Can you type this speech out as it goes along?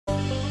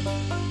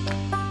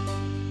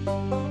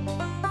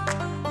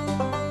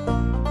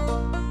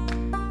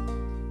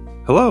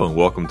Hello and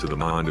welcome to the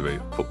Mind of a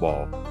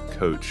Football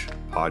Coach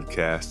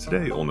podcast.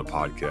 Today on the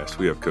podcast,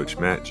 we have Coach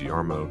Matt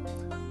Giarmo.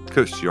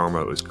 Coach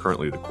Giarmo is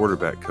currently the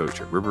quarterback coach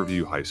at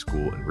Riverview High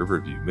School in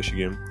Riverview,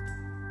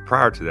 Michigan.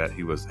 Prior to that,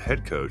 he was the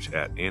head coach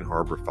at Ann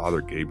Arbor Father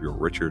Gabriel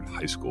Richard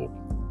High School.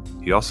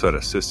 He also had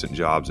assistant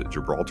jobs at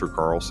Gibraltar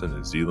Carlson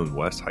and Zeeland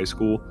West High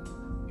School.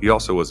 He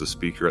also was a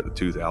speaker at the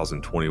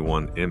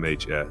 2021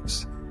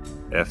 MHS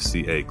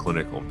FCA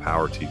Clinic on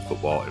Power T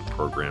Football and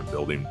Program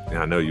Building. And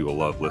I know you will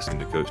love listening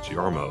to Coach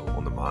Giarmo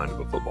on the Mind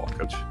of a Football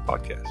Coach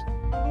podcast.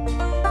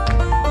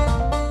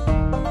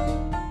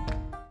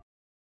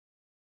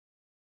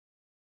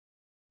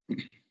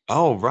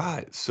 All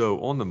right. So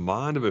on the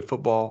Mind of a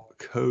Football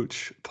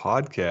Coach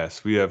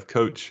podcast, we have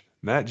Coach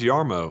Matt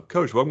Giarmo.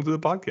 Coach, welcome to the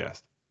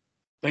podcast.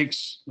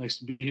 Thanks. Nice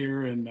to be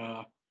here. And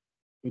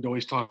we'd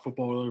always talk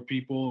football with other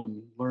people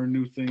and learn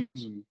new things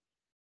and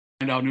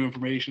find out new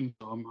information.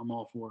 So I'm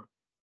all for it.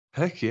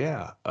 Heck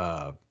yeah.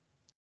 Now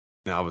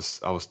I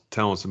was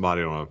telling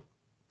somebody on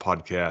a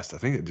podcast, I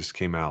think it just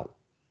came out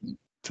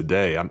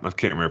today. I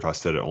can't remember if I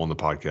said it on the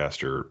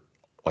podcast or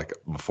like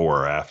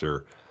before or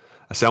after.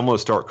 I said I'm going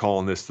to start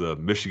calling this the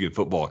Michigan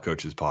Football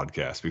Coaches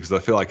podcast because I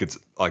feel like it's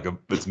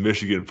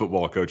Michigan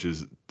football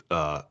coaches,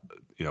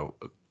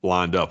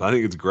 lined up. I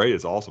think it's great.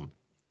 It's awesome.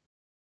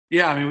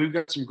 Yeah, I mean, we've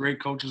got some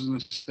great coaches in the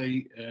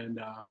state, and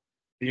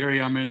the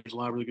area I'm in, there's a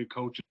lot of really good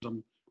coaches.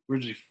 I'm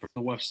originally from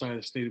the west side of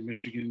the state of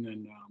Michigan,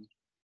 and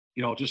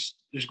just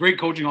there's great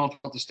coaching all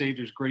throughout the state.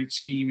 There's great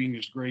scheming,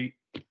 there's great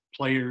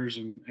players,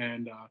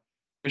 and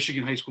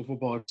Michigan high school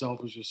football itself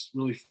is just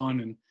really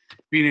fun, and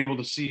being able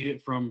to see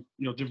it from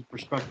different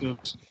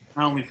perspectives,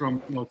 not only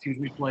from teams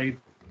we played,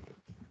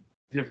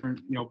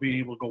 different being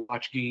able to go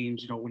watch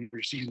games, when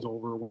your season's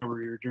over, or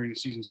whenever you're during the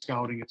season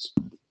scouting, it's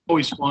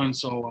always fun.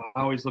 So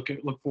I always look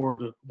forward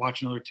to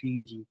watching other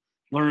teams and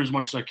learn as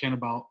much as I can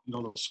about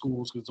those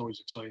schools because it's always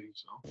exciting.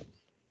 So.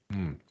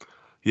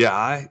 Yeah,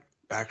 I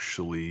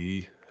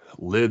actually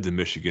lived in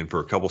Michigan for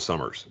a couple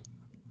summers.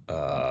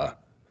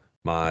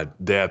 My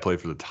dad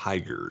played for the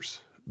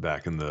Tigers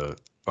back in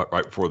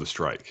right before the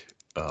strike.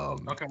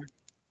 Okay.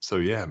 So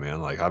yeah,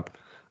 man, like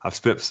I've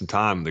spent some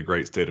time in the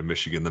great state of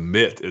Michigan. The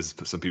Mitt, as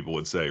some people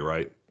would say,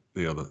 right?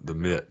 The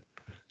Mitt.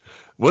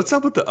 What's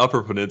up with the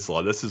Upper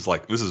Peninsula? This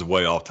is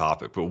way off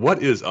topic, but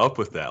what is up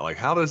with that? Like,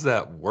 how does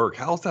that work?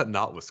 How is that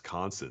not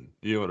Wisconsin?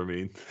 You know what I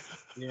mean?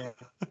 Yeah.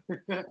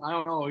 I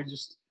don't know.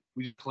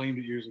 We just claimed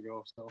it years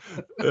ago. So.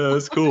 Yeah,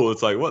 it's cool.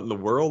 It's like, what in the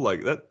world?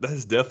 Like that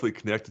is definitely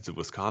connected to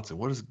Wisconsin.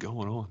 What is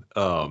going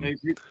on?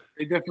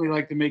 They definitely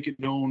like to make it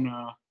known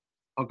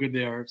how good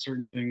they are at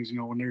certain things.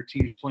 When their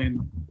team's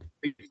playing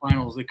the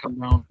finals, they come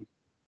down,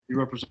 they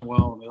represent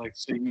well, and they like to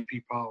say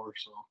EP power.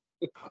 So.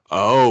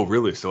 Oh,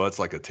 really? So that's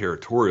like a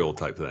territorial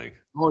type thing.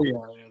 Oh yeah,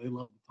 they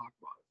love to talk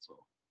about it. So.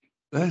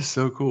 That is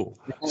so cool.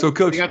 So,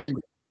 Coach, up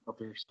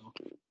there, so.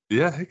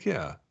 Yeah, heck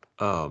yeah.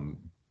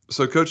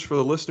 So, Coach, for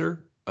the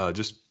listener,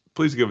 just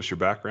please give us your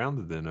background,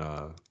 and then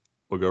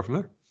we'll go from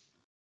there.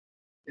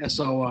 Yeah,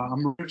 so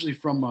I'm originally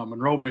from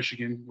Monroe,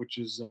 Michigan, which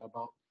is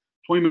about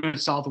 20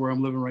 minutes south of where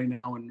I'm living right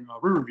now in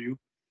Riverview.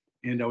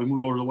 And we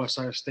moved over to the west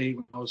side of the state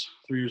when I was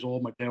 3 years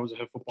old. My dad was a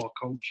head football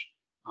coach.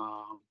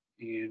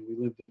 And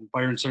we lived in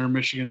Byron Center,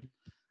 Michigan.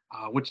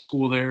 Went to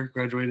school there,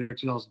 graduated in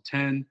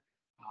 2010.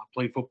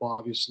 Played football,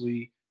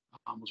 obviously.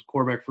 Was a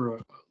quarterback for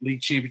a league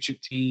championship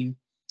team.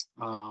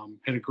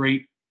 Had a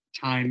great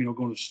time,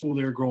 going to school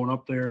there, growing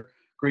up there.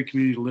 Great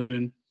community to live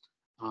in.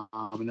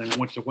 And then I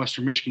went to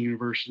Western Michigan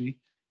University.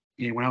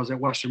 And when I was at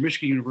Western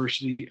Michigan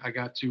University, I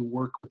got to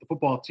work with the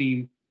football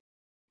team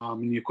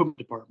in the equipment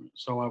department.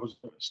 So I was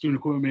a student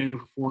equipment manager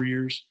for 4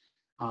 years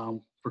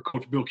for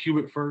Coach Bill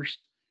Cubitt first.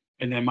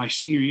 And then my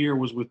senior year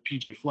was with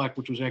PJ Fleck,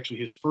 which was actually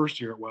his first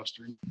year at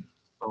Western.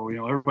 So,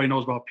 everybody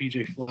knows about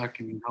PJ Fleck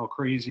and how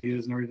crazy he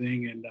is and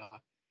everything. And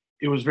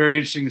it was very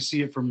interesting to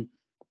see it from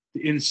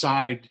the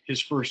inside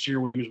his first year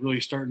when he was really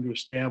starting to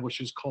establish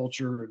his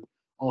culture and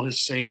all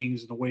his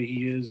sayings and the way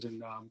he is.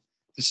 And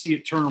to see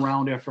it turn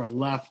around after I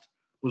left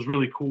was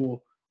really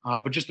cool.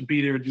 But just to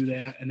be there to do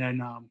that. And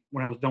then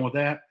when I was done with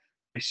that,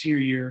 my senior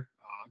year,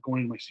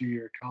 going into my senior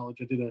year at college,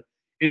 I did an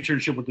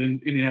internship with the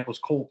Indianapolis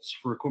Colts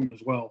for equipment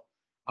as well.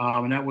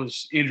 And that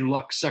was Andrew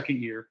Luck's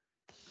second year.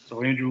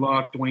 So Andrew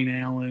Luck,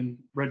 Dwayne Allen,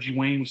 Reggie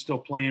Wayne was still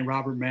playing,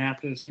 Robert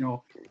Mathis, and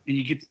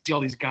you get to see all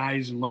these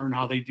guys and learn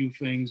how they do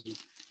things. And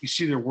you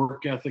see their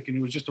work ethic, and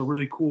it was just a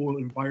really cool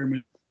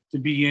environment to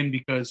be in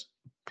because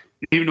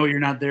even though you're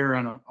not there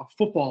on a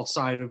football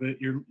side of it,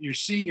 you're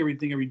seeing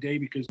everything every day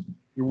because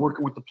you're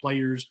working with the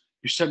players,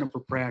 you're setting up for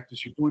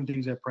practice, you're doing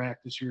things at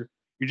practice, you're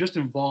just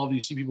involved, and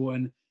you see people,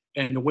 and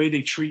the way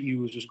they treat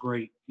you is just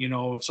great.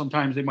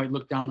 Sometimes they might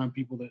look down on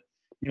people that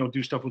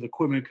do stuff with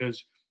equipment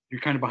because you're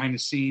kind of behind the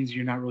scenes.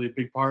 You're not really a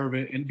big part of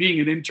it. And being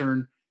an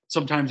intern,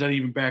 sometimes that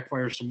even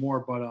backfires some more.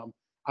 But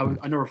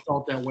I never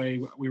felt that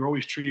way. We were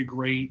always treated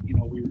great.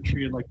 We were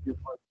treated like you're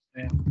part of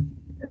the staff.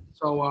 And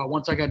so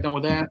once I got done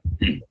with that,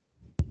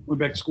 went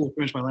back to school,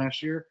 finished my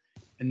last year.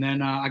 And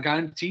then I got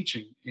into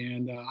teaching.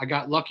 And I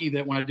got lucky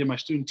that when I did my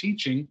student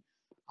teaching,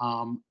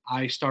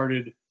 I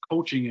started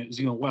coaching at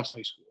Zeeland West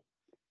High School,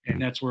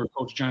 and that's where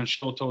Coach John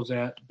Shelto's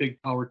at.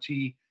 Big Power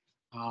T.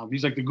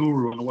 He's like the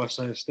guru on the west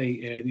side of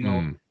state,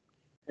 and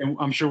and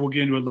I'm sure we'll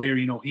get into it later.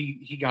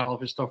 He got all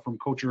of his stuff from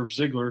Coach Irv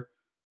Ziegler,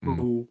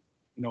 who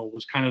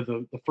was kind of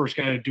the first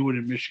guy to do it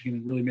in Michigan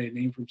and really made a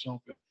name for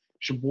himself at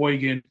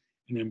Sheboygan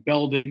and then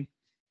Belden.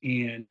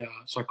 And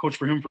so I coached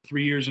for him for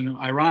 3 years. And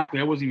ironically,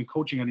 I wasn't even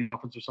coaching on the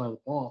offensive side of the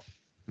ball.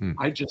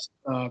 I just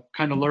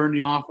kind of learned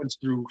the offense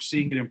through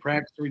seeing it in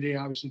practice every day,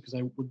 obviously, because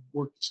I would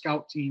work the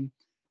scout team.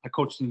 I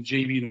coached in the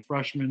JV and the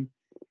freshman.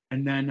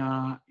 And then,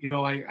 I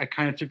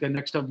kind of took that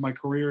next step of my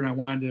career, and I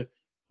wanted a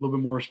little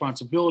bit more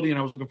responsibility, and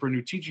I was looking for a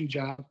new teaching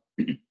job.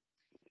 And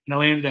I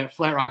landed at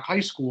Flat Rock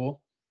High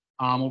School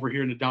over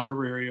here in the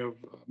Downriver area of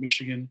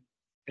Michigan.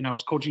 And I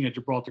was coaching at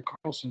Gibraltar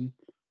Carlson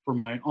for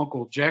my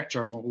uncle, Jack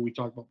Jarmo, who we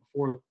talked about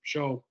before the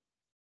show.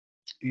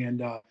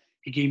 And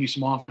he gave me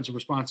some offensive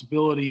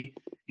responsibility.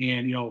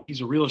 And,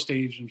 he's a real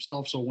estate agent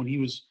himself. So when he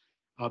was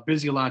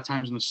busy a lot of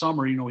times in the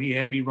summer, he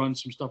had me run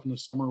some stuff in the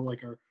summer,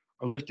 like our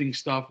lifting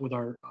stuff with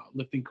our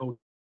lifting coach,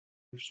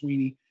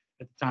 Sweeney,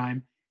 at the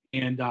time.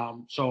 And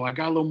so I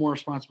got a little more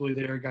responsibility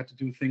there. I got to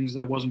do things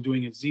that I wasn't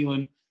doing at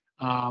Zeeland.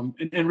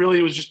 And really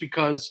it was just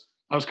because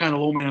I was kind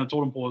of low man on the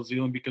totem pole at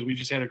Zeeland, because we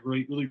just had a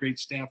really great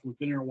staff. We've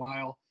been there a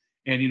while.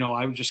 And,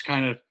 I was just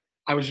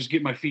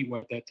getting my feet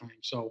wet at that time.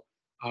 So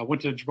I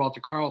went to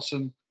Gibraltar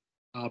Carlson,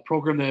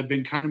 program that had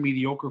been kind of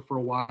mediocre for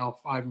a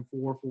while, 5-4,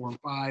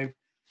 4-5.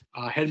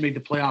 Hadn't made the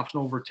playoffs in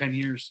over 10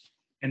 years.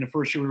 And the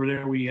first year we were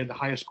there, we had the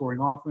highest scoring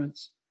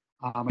offense.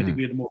 I think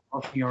we had the most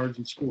rushing yards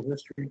in school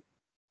history.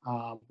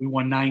 We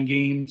won 9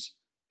 games,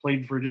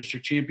 played for a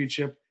district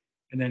championship.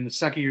 And then the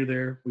second year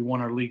there, we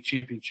won our league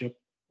championship,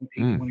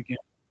 8-1 again.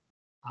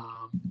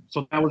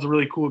 So that was a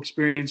really cool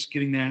experience,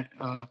 getting that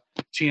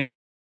chance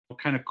to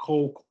kind of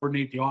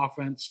coordinate the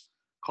offense,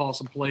 call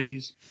some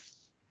plays.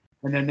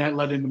 And then that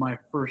led into my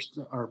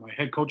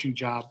head coaching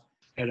job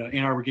at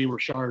Ann Arbor Gabe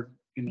Richard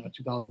in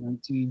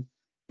 2019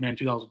 and then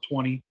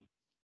 2020.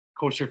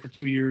 Coached there for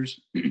 2 years.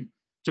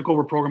 Took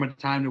over a program at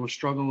the time that was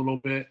struggling a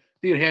little bit.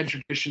 They had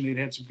tradition. They'd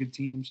had some good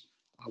teams.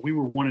 We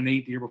were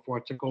 1-8 the year before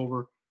I took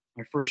over.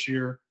 My first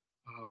year,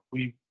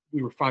 we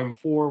were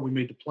 5-4. We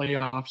made the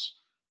playoffs.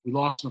 We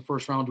lost in the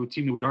first round to a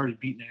team that we'd already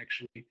beaten,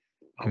 actually,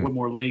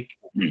 Whitmore Lake.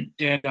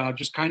 And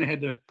just kind of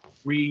had to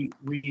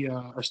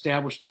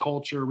establish the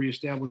culture,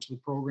 reestablish the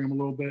program a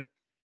little bit.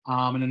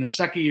 And then the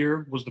second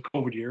year was the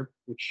COVID year,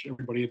 which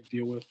everybody had to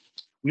deal with.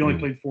 We only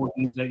played 4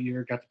 games that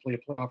year, got to play a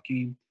playoff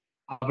game.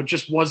 But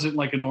just wasn't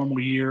like a normal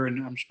year.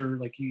 And I'm sure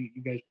like you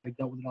guys probably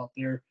dealt with it out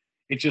there.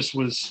 It just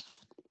was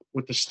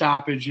with the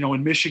stoppage.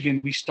 In Michigan,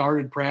 we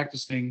started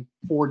practicing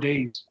 4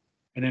 days,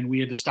 and then we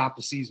had to stop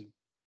the season.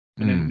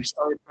 And then we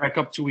started back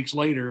up 2 weeks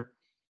later,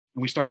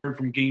 and we started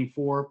from game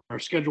 4. Our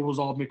schedule was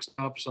all mixed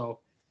up. So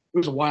it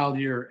was a wild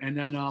year. And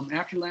then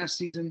after last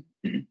season,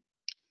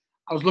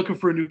 I was looking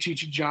for a new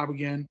teaching job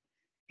again.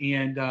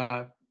 And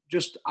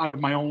just out of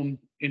my own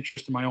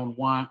interest and my own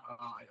want,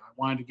 I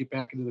wanted to get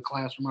back into the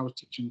classroom. I was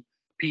teaching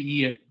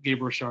PE at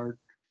Gabe Richard,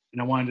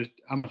 and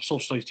I'm a social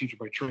studies teacher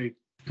by trade.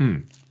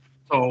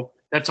 So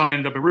that's how I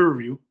ended up at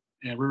Riverview.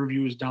 And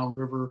Riverview is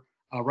downriver,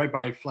 right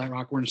by Flat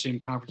Rock. We're in the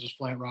same conference as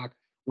Flat Rock.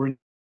 We're in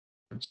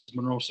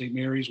Monroe St.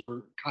 Mary's,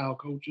 where Kyle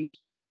coaches.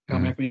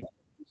 And,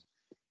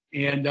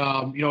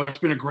 it's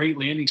been a great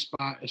landing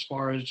spot as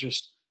far as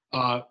just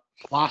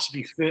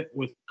philosophy fit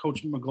with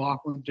Coach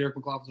McLaughlin. Derek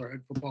McLaughlin's our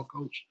head football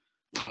coach.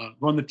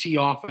 Run the T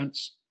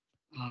offense.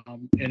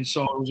 And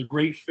so it was a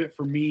great fit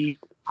for me,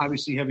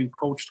 obviously having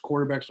coached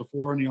quarterbacks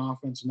before in the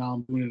offense, and now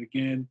I'm doing it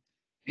again.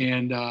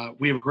 And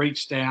we have a great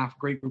staff,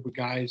 great group of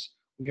guys.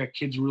 We got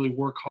kids who really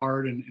work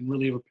hard and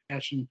really have a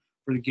passion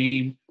for the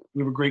game.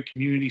 We have a great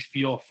community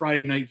feel. A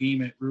Friday night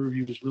game at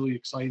Riverview was really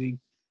exciting.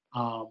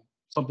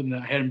 Something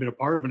that I hadn't been a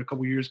part of in a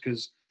couple of years,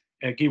 because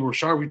at Gabe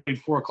Richard, we played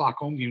 4:00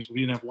 home games. We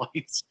didn't have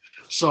lights.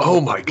 So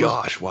oh my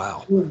gosh,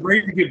 wow. It was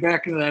great to get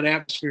back into that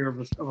atmosphere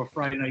of a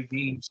Friday night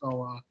game.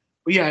 So,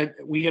 but yeah,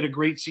 we had a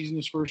great season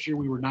this first year.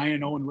 We were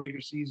 9-0 in the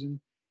regular season.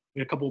 We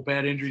had a couple of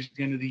bad injuries at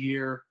the end of the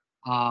year.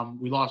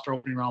 We lost our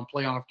opening round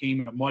playoff game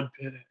in a mud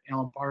pit at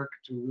Allen Park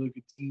to a really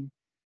good team.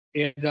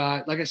 And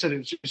like I said,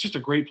 it's just a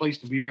great place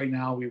to be right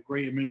now. We have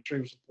great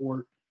administrative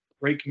support,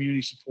 great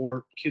community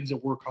support, kids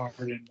that work hard.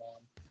 And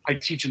I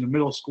teach in the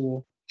middle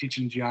school,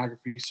 teaching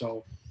geography.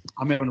 So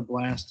I'm having a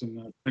blast,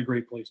 and a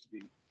great place to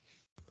be.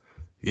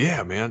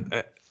 Yeah, man.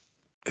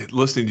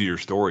 Listening to your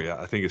story,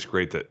 I think it's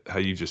great that how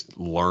you just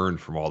learned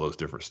from all those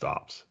different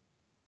stops.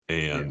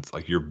 And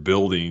like you're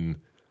building,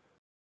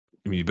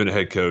 you've been a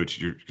head coach,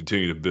 you're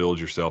continuing to build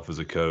yourself as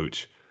a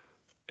coach.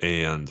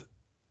 And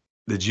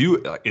did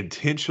you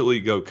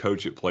intentionally go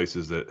coach at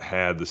places that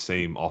had the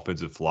same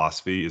offensive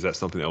philosophy? Is that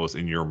something that was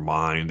in your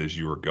mind as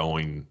you were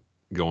going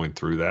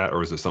through that,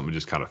 or is it something that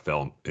just kind of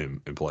fell in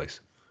place?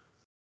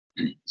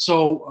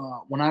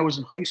 So when I was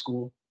in high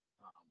school,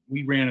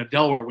 we ran a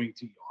Delaware wing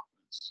T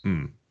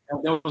offense.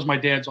 That was my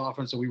dad's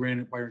offense that we ran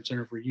at Byron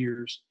Center for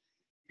years.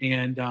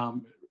 And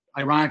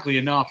ironically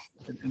enough,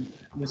 and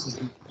this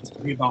isn't just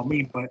to be about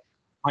me, but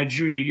my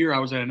junior year, I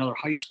was at another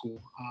high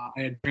school.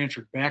 I had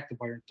transferred back to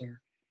Byron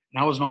Center,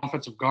 and I was an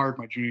offensive guard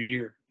my junior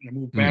year. And I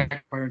moved Mm. back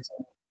to Byron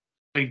Center,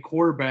 played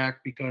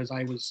quarterback because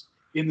I was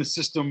in the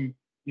system,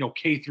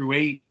 K through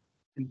 8.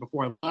 And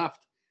before I left,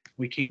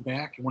 we came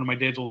back, and one of my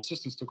dad's old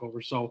assistants took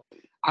over. So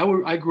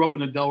I grew up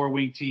in the Delaware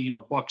wing tee,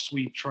 buck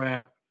sweep,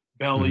 trap,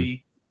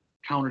 belly,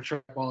 counter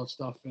trap, all that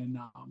stuff, and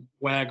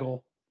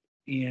waggle.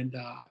 And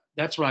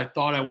that's what I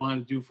thought I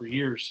wanted to do for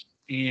years.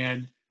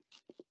 And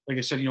like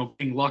I said,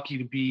 being lucky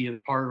to be a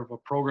part of a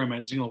program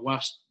at Zeeland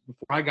West.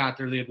 Before I got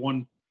there, they had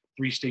won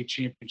 3 state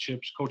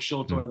championships. Coach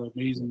Shillito had an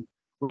amazing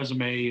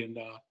resume, and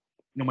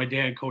my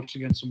dad coached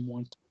against him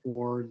once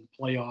before in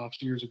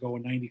playoffs years ago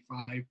in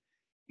 '95,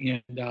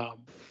 and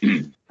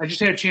I just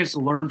had a chance to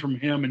learn from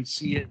him and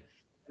see it.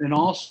 And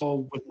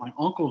also with my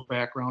uncle's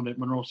background at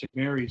Monroe St.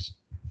 Mary's,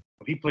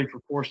 he played for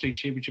 4 state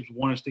championships,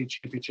 won a state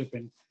championship,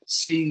 and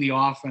seeing the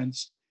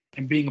offense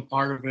and being a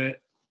part of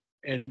it,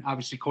 and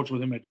obviously coaching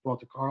with him at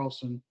Gibraltar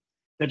Carlson,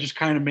 that just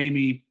kind of made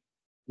me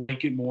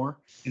like it more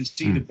and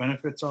see the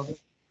benefits of it.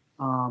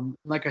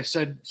 Like I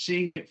said,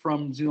 seeing it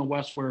from Zeeland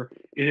West, where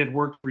it had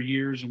worked for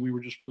years and we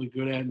were just really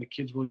good at it, and the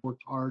kids really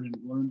worked hard and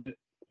learned it,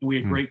 and we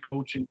had great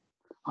coaching,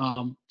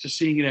 to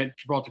seeing it at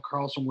Gibraltar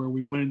Carlson, where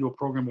we went into a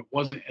program that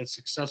wasn't as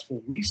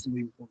successful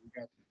recently before we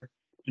got there,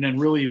 and then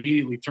really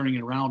immediately turning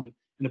it around.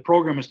 And the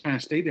program has kind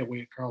of stayed that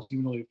way at Carlson,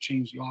 even though they've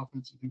changed the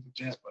offense and things like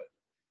that. But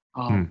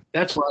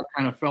that's where I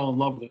kind of fell in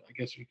love with it, I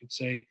guess you could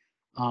say.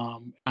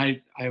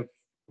 I have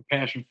a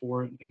passion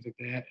for it and things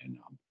like that. And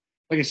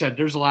like I said,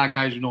 there's a lot of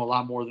guys who know a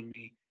lot more than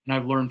me, and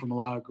I've learned from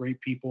a lot of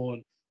great people.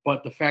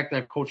 But the fact that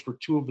I've coached for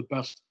 2 of the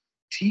best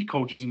T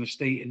coaches in the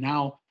state, and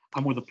now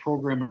I'm with a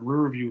program in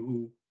Riverview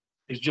who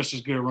is just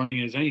as good at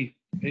running as any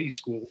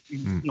school.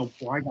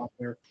 Before I got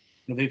there,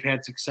 they've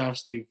had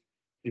success.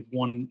 They've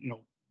won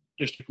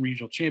district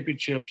regional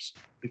championships.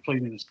 They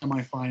played in the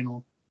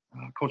semifinal.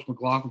 Coach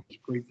McLaughlin does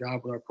a great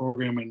job with our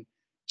program, and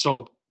so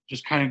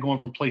just kind of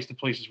going from place to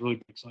place is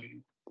really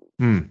exciting.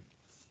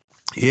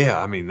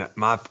 Yeah, I mean,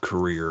 my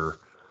career,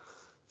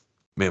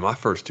 man, my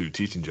first 2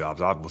 teaching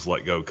jobs, I was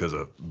let go because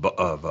of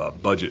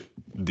budget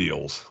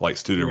deals, like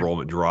student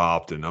enrollment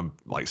dropped, and I'm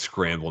like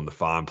scrambling to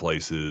find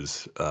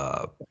places.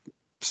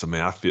 So,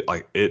 man, I feel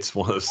like it's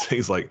one of those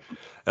things. Like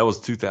that was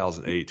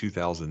 2008,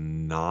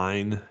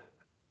 2009,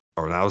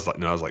 or I was like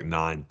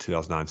 2009,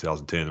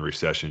 2010. The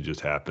recession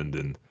just happened,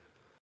 and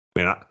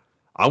man,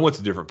 I went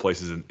to different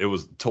places, and it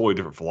was totally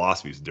different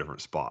philosophies in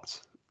different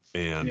spots.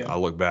 And I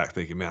look back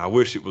thinking, man, I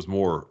wish it was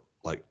more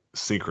like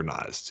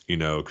synchronized,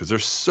 because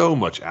there's so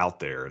much out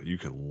there you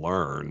can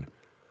learn,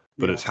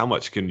 but it's how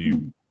much can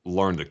you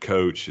learn to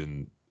coach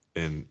and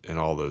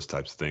all those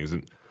types of things.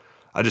 And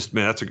I just,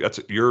 man,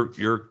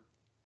 your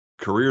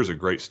career is a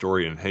great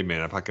story. And hey,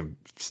 man, if I can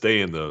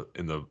stay in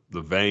the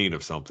vein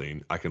of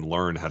something, I can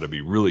learn how to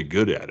be really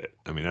good at it.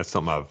 I mean, that's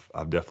something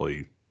I've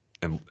definitely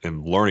am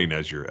learning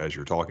as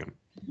you're talking.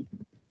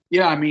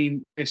 Yeah, I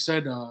mean, I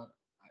said I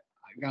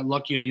got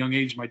lucky at a young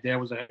age. My dad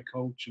was a head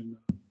coach, and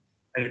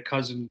I had a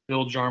cousin,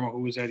 Bill Jarmo,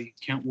 who was at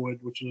East Kentwood,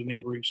 which was a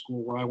neighboring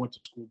school where I went to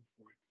school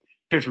before. He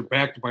transferred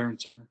back to Byron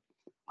Center.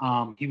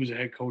 He was a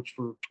head coach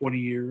for 20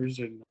 years,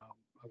 and I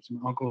was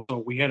my uncle. So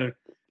we had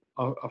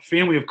a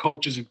family of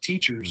coaches and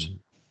teachers,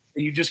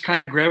 and you just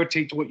kind of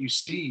gravitate to what you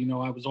see.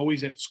 I was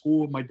always at school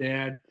with my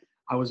dad.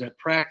 I was at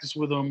practice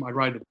with him. I'd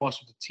ride the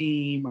bus with the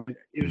team.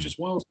 It was just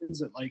one of those things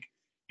that, like,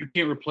 you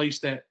can't replace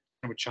that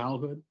kind of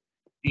childhood.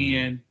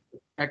 And the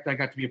fact that I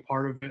got to be a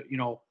part of it,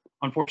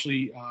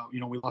 unfortunately,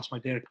 we lost my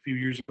dad a few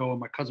years ago, and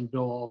my cousin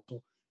Bill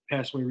also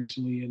passed away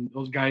recently. And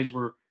those guys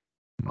were,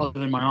 other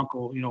than my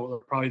uncle,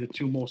 probably the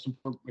 2 most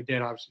important. My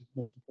dad, obviously,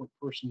 the most important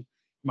person in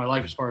my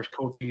life as far as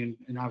coaching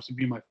and obviously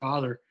being my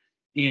father.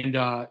 And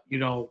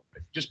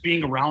just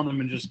being around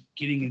them and just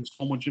getting in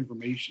so much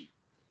information,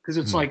 because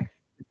it's like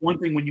one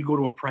thing when you go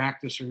to a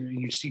practice and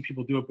you see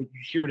people do it, but you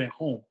hear it at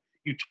home.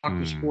 You talk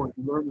the sport,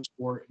 you learn the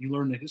sport, you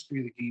learn the history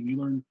of the game, you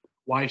learn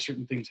why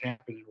certain things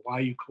happen and why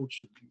you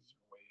coach certain things in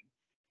a way.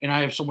 And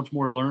I have so much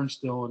more to learn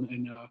still,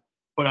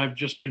 but I've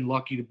just been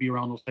lucky to be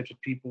around those types of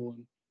people,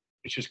 and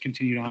it's just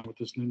continued on with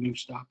this new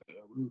stop at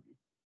Riverview.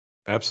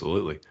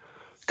 Absolutely.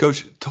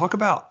 Coach, talk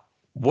about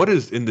what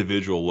does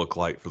individual look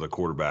like for the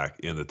quarterback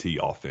in the T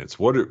offense?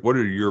 What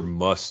are your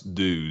must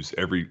do's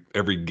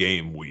every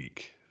game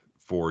week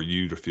for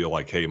you to feel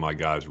like, hey, my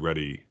guy's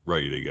ready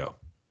to go?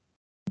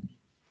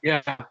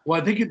 Yeah,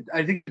 well, I think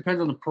it depends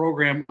on the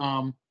program.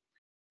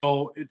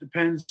 So it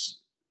depends.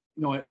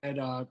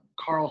 At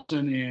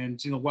Carlson and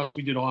Zeeland West,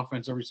 we did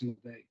offense every single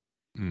day.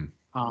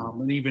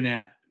 And even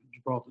at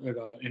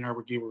Ann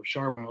Arbor Gable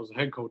Sharp, when I was the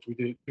head coach, we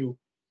did it too.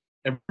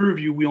 At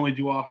Riverview, we only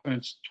do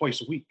offense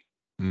twice a week.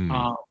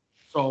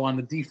 So on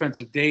the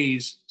defensive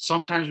days,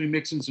 sometimes we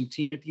mix in some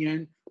team at the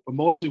end, but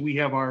mostly we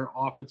have our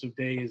offensive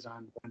day is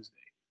on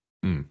Wednesday.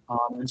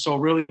 And so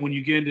really, when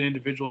you get into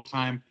individual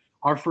time,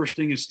 our first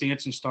thing is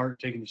stance and start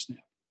taking the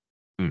snap.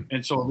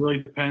 And so it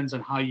really depends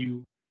on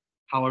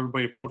how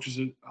everybody approaches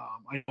it.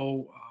 I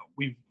know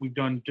we've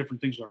done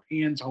different things with our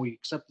hands, how we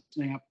accept the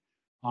snap,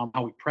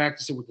 how we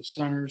practice it with the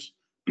centers.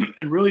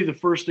 And really the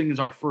first thing is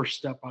our first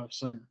step out of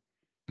center.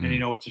 And,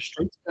 Mm, it's a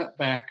straight step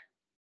back.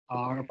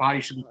 Our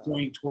body should be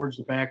pointing towards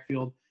the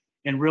backfield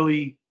and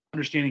really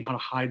understanding how to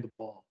hide the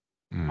ball.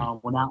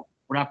 mm, We're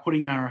not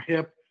putting it on our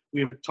hip.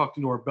 We have it tucked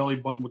into our belly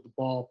button with the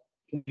ball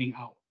pointing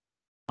out.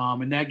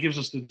 And that gives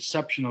us the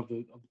deception of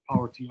the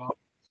power T offense.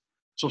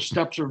 So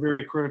steps are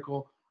very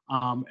critical.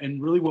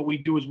 And really what we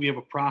do is we have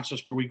a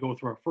process where we go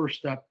through our first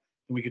step,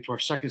 and we get to our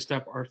second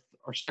step, our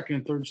second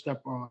and third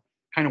step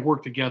kind of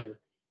work together.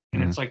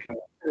 And mm, it's like a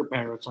pitter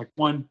patter. It's like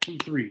 1, 2,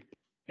 3.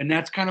 And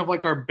that's kind of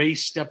like our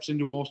base steps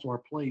into most of our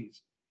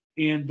plays.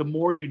 And the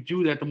more you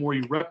do that, the more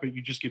you rep it,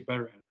 you just get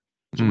better at it.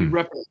 So we mm,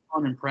 rep it a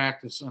ton in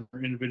practice on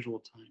our individual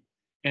time.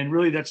 And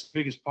really that's the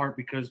biggest part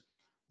because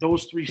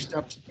those 3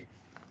 steps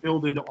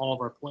build into all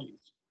of our plays.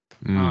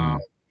 Uh, mm,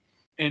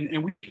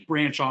 and we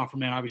branch off from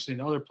that obviously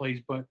in other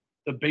plays, but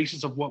the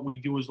basis of what we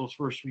do is those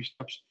first 3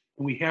 steps.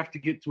 And we have to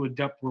get to a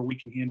depth where we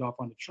can hand off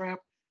on the trap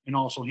and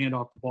also hand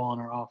off the ball on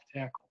our off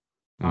tackle.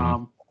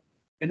 mm,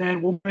 And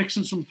then we'll mix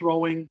in some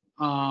throwing,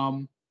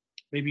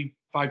 maybe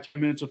 5-10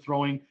 minutes of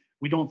throwing.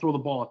 We don't throw the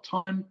ball a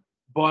ton,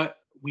 but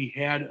we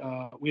had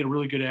a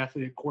really good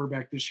athlete at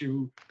quarterback this year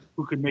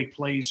who could make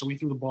plays. So we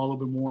threw the ball a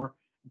little bit more,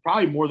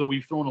 probably more than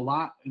we've thrown a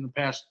lot in the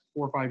past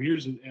 4 or 5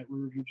 years at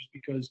Riverview, just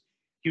because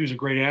he was a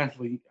great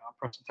athlete.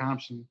 Preston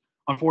Thompson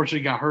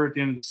unfortunately got hurt at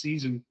the end of the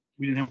season.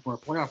 We didn't have him for our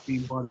playoff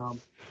team, but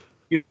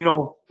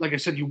like I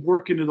said, you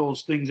work into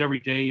those things every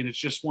day, and it's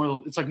just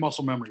it's like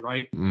muscle memory,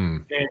 right?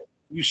 mm. And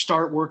you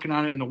start working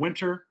on it in the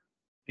winter,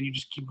 and you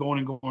just keep going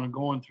and going and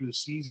going through the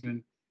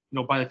season.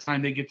 And by the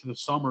time they get to the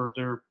summer,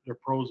 they're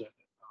pros at it.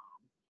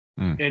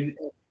 Mm. And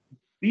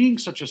being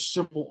such a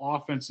simple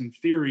offense in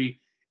theory,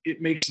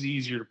 it makes it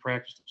easier to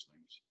practice those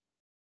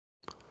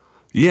things.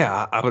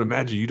 Yeah, I would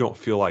imagine you don't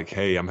feel like,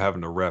 hey, I'm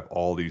having to rep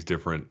all these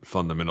different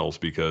fundamentals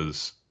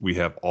because we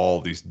have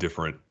all these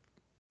different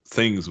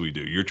things we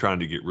do. You're trying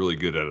to get really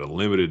good at a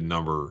limited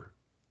number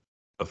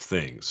of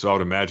things. So I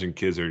would imagine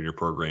kids that are in your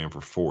program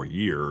for 4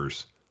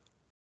 years,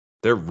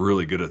 they're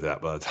really good at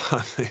that by the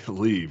time they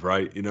leave,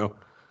 right?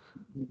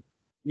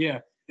 Yeah,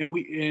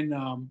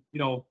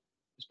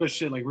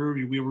 especially at like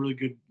Riverview, we have a really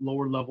good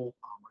lower level.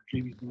 Our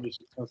JV's been really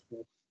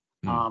successful,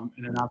 Mm,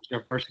 and then obviously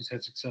our varsity's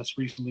had success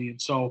recently.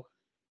 And so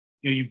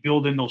you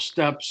build in those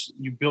steps,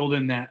 you build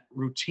in that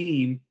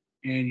routine,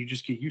 and you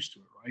just get used to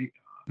it, right?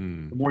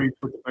 mm, The more you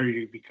put, the better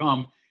you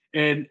become.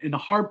 And the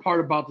hard part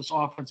about this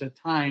offense at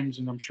times,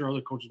 and I'm sure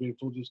other coaches may have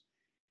told you this,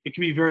 it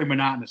can be very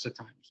monotonous at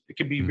times. It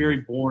can be mm, very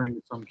boring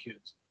to some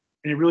kids,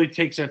 and it really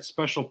takes that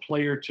special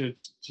player to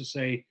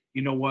say,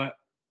 you know what,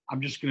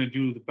 I'm just going to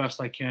do the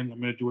best I can. I'm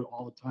going to do it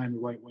all the time the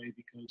right way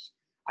because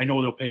I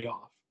know they'll pay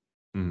off.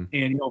 mm,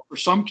 And for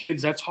some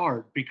kids that's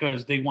hard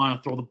because they want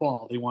to throw the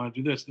ball, they want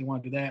to do this, they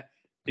want to do that,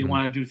 they mm,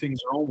 want to do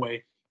things their own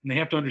way, and they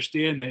have to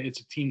understand that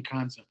it's a team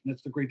concept. And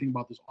that's the great thing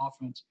about this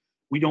offense.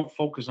 We don't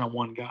focus on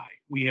one guy.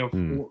 We have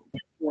mm,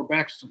 four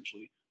backs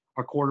essentially,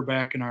 our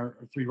quarterback and our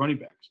 3 running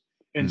backs.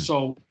 And mm,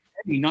 so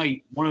any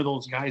night, one of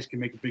those guys can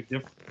make a big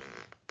difference.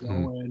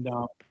 mm, And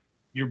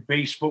your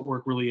base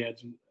footwork really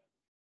adds.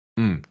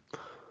 mm.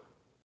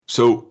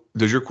 So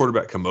does your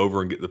quarterback come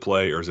over and get the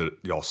play, or is it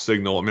y'all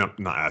signal? I mean,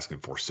 I'm not asking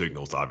for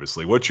signals,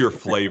 obviously. What's your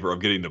flavor of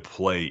getting the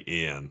play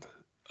in?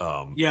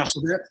 Yeah,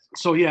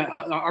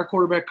 our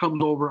quarterback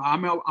comes over.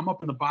 I'm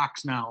up in the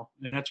box now,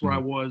 and that's where I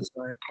Mm, was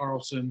at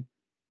Carlson,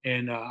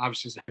 and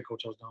obviously as the head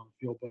coach, I was down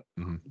the field. But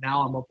mhm,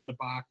 now I'm up in the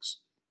box.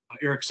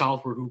 Eric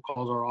Southward, who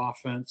calls our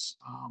offense,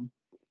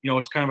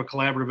 it's kind of a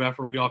collaborative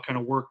effort. We all kind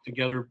of work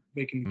together,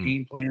 making the mm,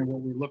 game plan,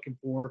 what we're looking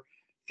for,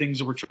 things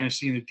that we're trying to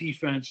see in the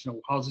defense.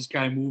 How's this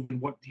guy moving?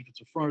 What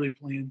defensive front are they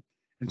playing?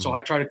 And so mm, I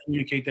try to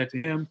communicate that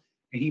to him,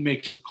 and he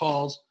makes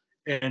calls.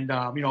 And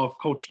if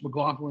Coach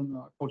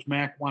McLaughlin, Coach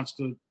Mack wants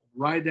to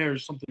ride there or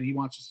something he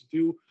wants us to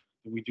do,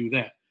 then we do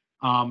that.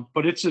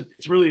 But it's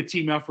really a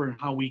team effort in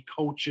how we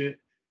coach it,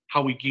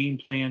 how we game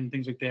plan,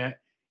 things like that.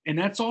 And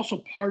that's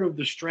also part of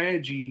the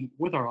strategy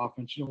with our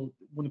offense.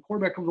 When the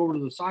quarterback comes over to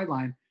the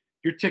sideline,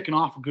 you're ticking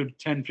off a good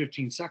 10,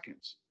 15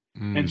 seconds.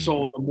 And mm,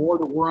 so the more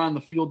that we're on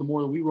the field, the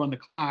more that we run the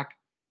clock,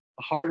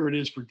 the harder it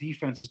is for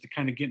defenses to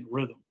kind of get in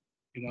rhythm,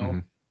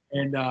 mhm,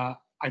 And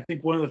I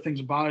think one of the things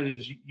about it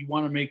is you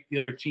want to make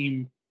the other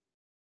team,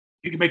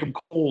 you can make them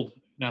cold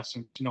in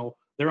essence.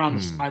 They're on the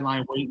mm,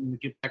 sideline waiting to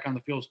get back on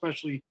the field,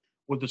 especially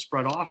with the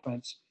spread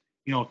offense.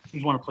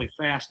 Teams want to play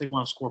fast. They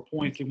want to score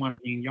points. They want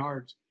to gain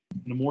yards.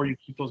 And the more you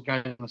keep those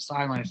guys on the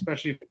sideline,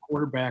 especially if the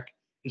quarterback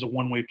is a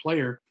one-way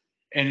player.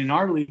 And in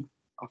our league,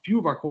 a few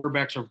of our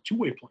quarterbacks are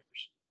two-way players.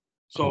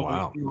 Oh, So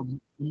wow. the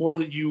more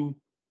that you're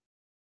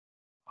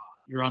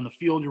on the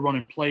field, you're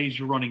running plays,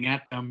 you're running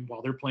at them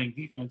while they're playing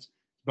defense,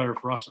 it's better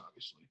for us,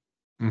 obviously.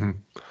 Mhm.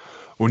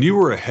 When you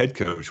were a head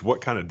coach, what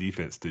kind of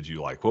defense did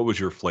you like? What was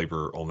your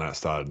flavor on that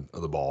side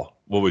of the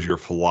ball? What was your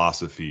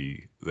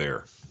philosophy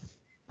there?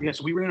 Yeah,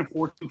 so we ran a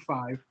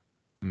 4-2-5,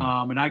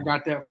 Mm, and I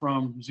got that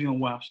from Zealand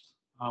West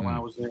when I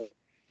mm, was there.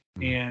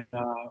 mm, And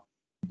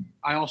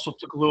I also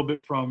took a little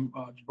bit from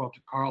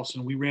Gibraltar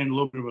Carlson. We ran a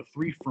little bit of a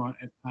 3 front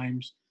at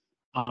times.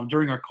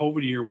 During our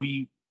COVID year,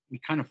 we we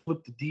kind of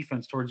flipped the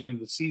defense towards the end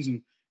of the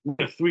season. We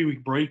had a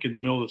 3-week break in the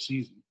middle of the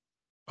season.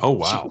 Oh,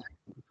 wow.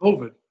 So,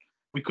 COVID,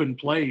 we couldn't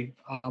play.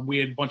 We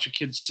had a bunch of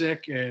kids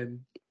sick, and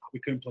we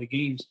couldn't play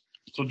games.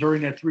 So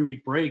during that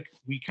 3-week break,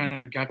 we kind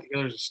of got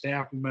together as a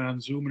staff. We met on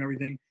Zoom and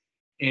everything.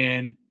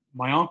 And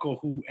my uncle,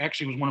 who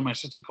actually was one of my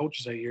assistant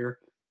coaches that year,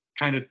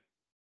 kind of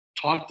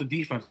taught the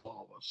defense to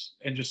all of us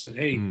and just said,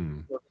 hey,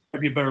 might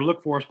be a better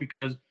look for us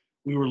because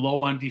we were low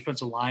on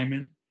defensive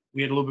linemen.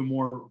 We had a little bit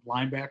more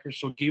linebackers.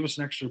 So it gave us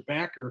an extra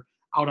backer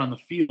out on the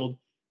field,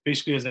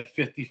 basically as that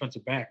fifth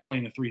defensive back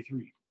playing a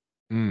 3-3.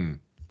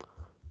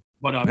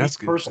 But That's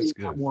me personally,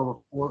 good. I'm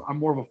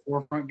more of a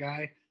forefront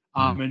guy.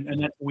 And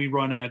that's what we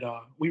run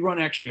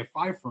actually a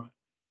 5 front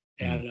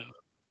at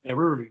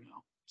Riverview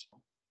now. So.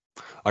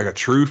 Like a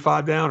true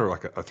 5 down or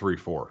like a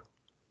 3-4?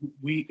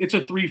 It's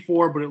a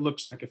 3-4, but it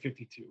looks like a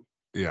 52.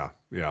 Yeah.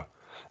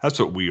 That's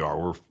what we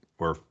are.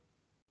 We're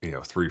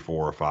 3-4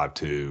 or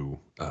 5-2.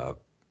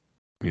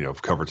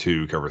 Cover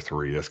 2, cover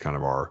 3. That's kind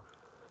of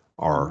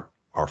our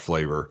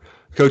flavor.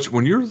 Coach,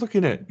 when you're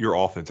looking at your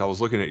offense, I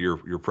was looking at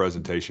your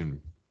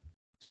presentation.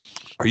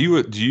 Do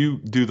you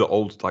do the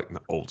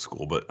not old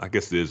school, but I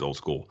guess it is old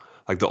school,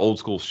 like the old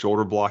school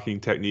shoulder blocking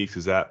techniques?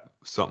 Is that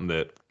something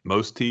that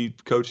most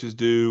coaches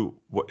do?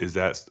 What is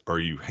that? Are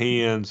you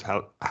hands?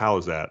 How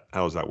does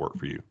that work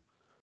for you?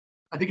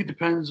 I think it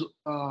depends,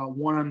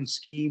 one, on the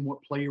scheme,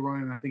 what play you're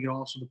running. I think it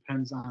also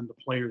depends on the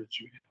player that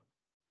you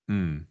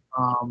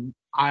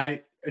have.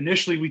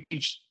 Initially we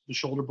teach the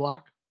shoulder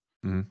block.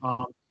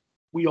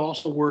 We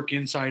also work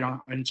inside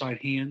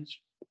hands,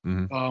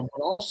 but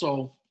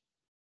also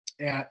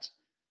at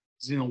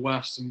Zena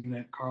West and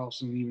at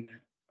Carlson, and even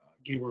at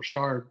Gabriel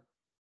Richard,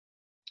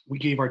 we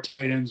gave our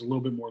tight ends a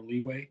little bit more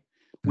leeway.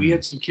 We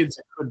had some kids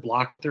that could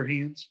block their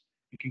hands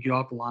and could get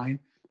off the line,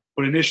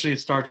 but initially it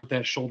starts with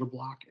that shoulder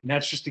block, and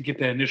that's just to get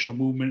that initial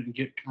movement and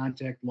get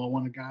contact low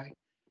on a guy.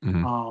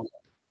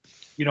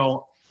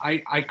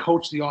 I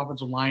coached the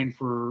offensive line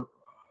for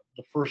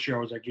the first year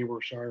I was at Gabriel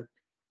Richard.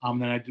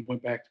 Then I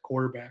went back to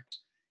quarterbacks,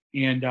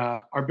 and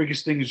our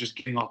biggest thing is just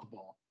getting off the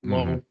ball,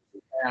 low,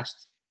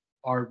 fast,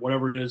 or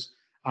whatever it is.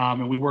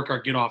 And we work our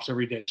get-offs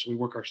every day. So we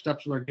work our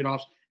steps with our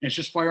get-offs, and it's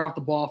just fire off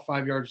the ball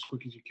 5 yards as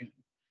quick as you can.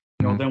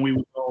 Then we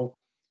would go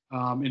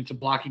into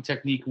blocking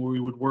technique where we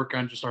would work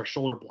on just our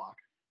shoulder block,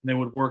 and then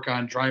would work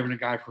on driving a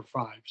guy for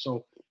 5.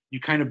 So you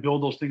kind of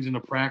build those things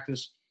into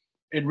practice.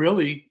 And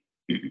really,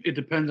 it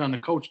depends on the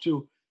coach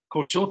too.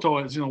 Coach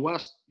Chilto at Zena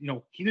West,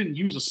 he didn't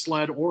use a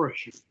sled or a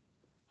shoe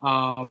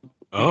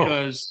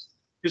because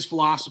his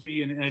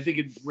philosophy, and I think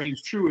it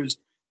reigns true, is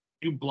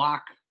you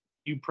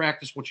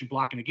practice what you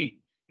block in a game.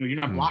 You're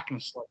not blocking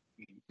a sled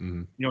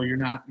game. You're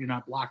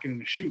not blocking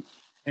in a shoot.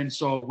 And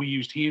so we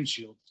used hand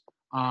shields.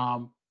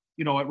 At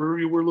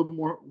Riverview, we're a little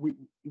more we're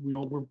a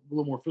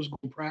little more physical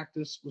in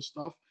practice with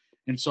stuff.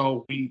 And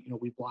so we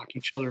block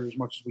each other as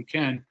much as we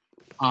can,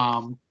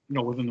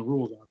 within the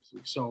rules,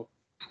 obviously. So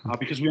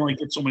because we only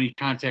get so many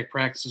contact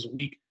practices a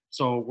week,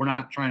 so we're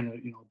not trying to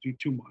do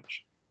too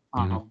much.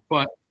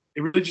 But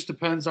it really just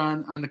depends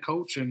on the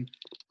coach. And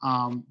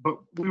but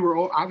we were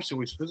obviously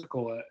always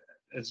physical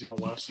at Zena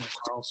West and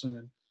Carlson,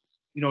 and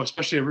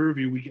especially at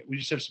Riverview, we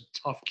just have some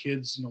tough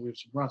kids. We have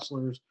some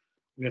wrestlers,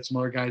 we got some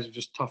other guys who are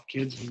just tough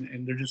kids,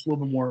 and they're just a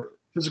little bit more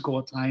physical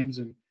at times,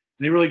 and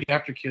they really get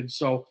after kids.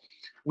 So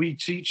we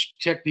teach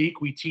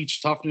technique, we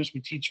teach toughness, we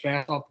teach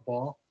fast off the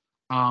ball.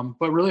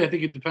 But really, I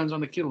think it depends on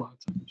the kid a lot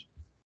of times.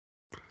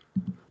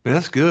 Man,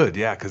 that's good.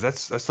 Yeah, because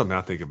that's something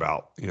I think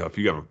about. If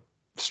you have a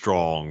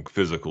strong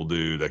physical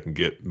dude that can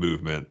get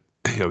movement,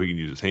 he can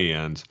use his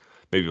hands.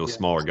 Maybe a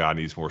smaller guy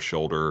needs more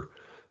shoulder.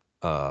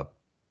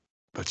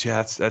 But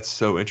yeah, that's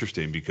so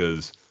interesting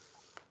because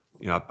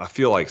I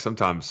feel like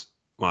sometimes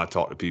when I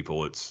talk to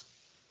people, it's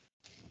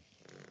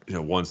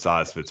one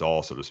size fits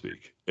all, so to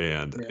speak.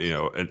 And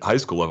at high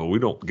school level, we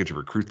don't get to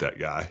recruit that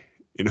guy.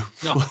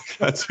 No.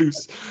 That's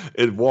who's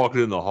it walked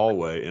in the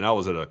hallway. And I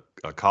was at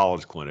a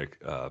college clinic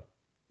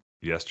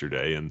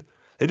yesterday, and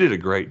they did a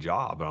great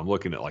job. And I'm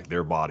looking at like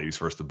their bodies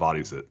versus the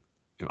bodies that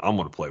I'm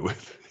going to play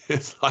with.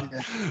 It's like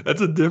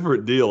that's a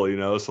different deal,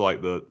 So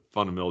like the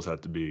fundamentals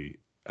have to be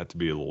a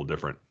little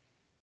different.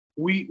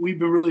 We've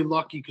been really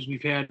lucky because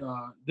we've had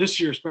this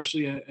year,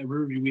 especially at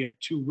Riverview, we have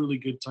 2 really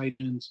good tight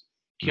ends.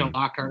 Kale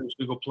Lockhart is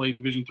going to go play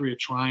Division III at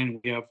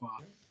Trine,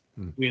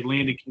 and we had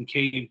Landon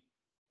Kincaid,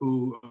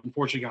 who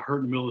unfortunately got hurt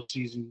in the middle of the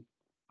season,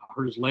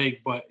 hurt his leg,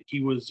 but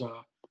he was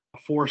a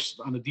force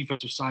on the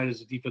defensive side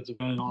as a defensive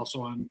end and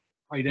also on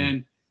tight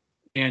end.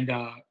 And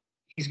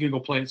he's going to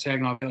go play at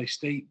Saginaw Valley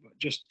State. But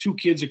just 2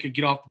 kids that could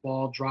get off the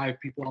ball, drive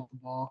people off the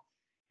ball.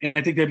 And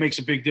I think that makes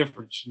a big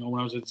difference. When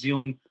I was at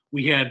Zeeland,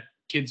 we had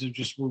kids that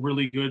just were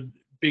really good,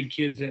 big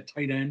kids at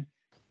tight end.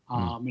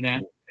 And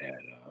at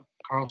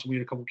Carlson, we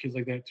had a couple kids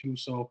like that too.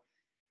 So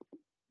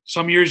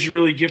some years you're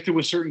really gifted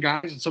with certain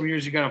guys, and some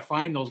years you got to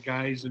find those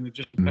guys, and it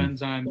just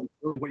depends on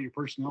what your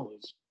personnel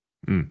is.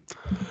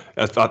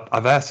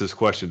 I've asked this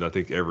question to I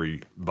think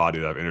everybody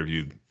that I've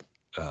interviewed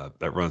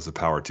that runs the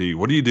Power T.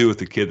 What do you do with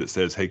the kid that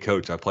says, "Hey,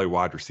 coach, I play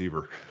wide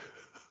receiver"?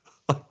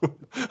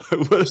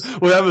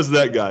 what happens to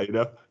that guy, you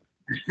know?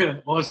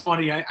 Well, it's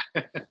funny.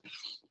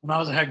 When I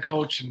was a head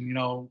coach, and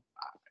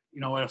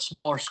at a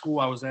smaller school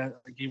I was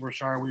at, like Gabriel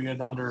Shire, we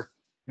had under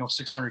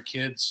 600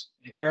 kids,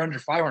 or under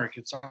 500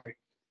 kids. Sorry.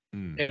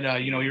 Mm.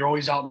 And you're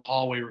always out in the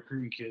hallway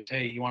recruiting kids.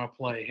 Hey, you want to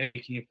play? Hey,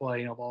 can you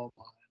play? Blah blah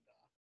blah.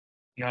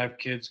 And, I have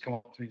kids come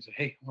up to me and say,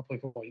 "Hey, I want to play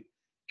football.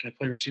 Can I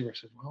play receiver?" I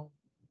said, "Well,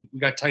 we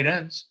got tight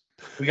ends,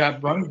 we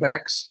got running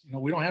backs.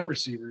 We don't have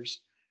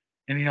receivers."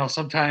 And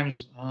sometimes,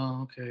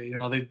 okay,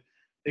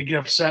 they get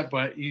upset,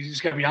 but you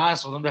just got to be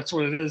honest with them. That's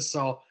what it is.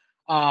 So,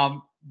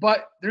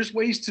 but there's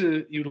ways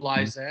to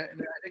utilize that,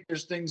 and I think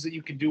there's things that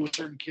you can do with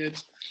certain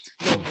kids.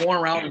 Going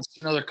around and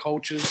seeing other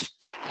coaches,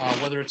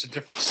 whether it's a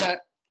different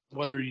set,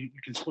 whether you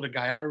can split a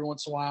guy every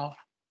once in a while.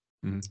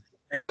 Mm-hmm.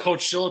 And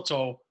Coach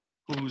Shillito,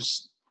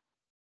 who's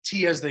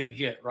T as they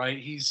get, right?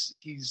 He's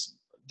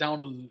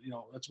down to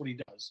that's what he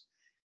does.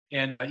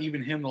 And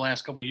even him, the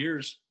last couple of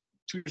years,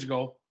 2 years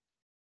ago,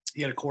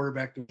 he had a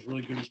quarterback that was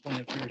really good. He was playing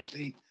at Florida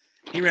State.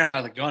 He ran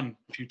out of the gun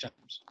a few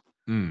times.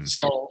 Mm.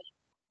 So,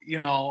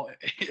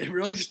 it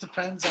really just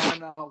depends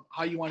on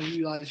how you want to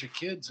utilize your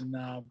kids.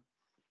 And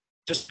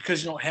just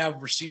because you don't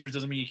have receivers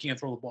doesn't mean you can't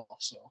throw the ball.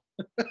 So.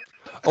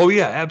 Oh,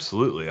 yeah,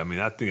 absolutely. I mean,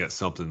 I think that's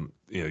something,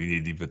 you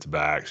need defensive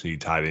backs, you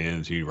need tight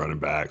ends, you need running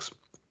backs.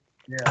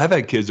 Yeah. I've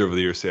had kids over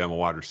the years say I'm a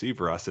wide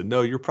receiver. I said,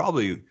 no, you're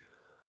probably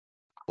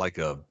like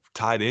a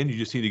tight end. You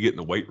just need to get in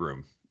the weight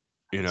room.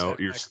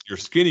 Exactly. You're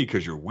skinny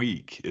because you're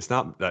weak. It's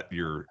not that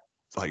you're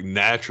like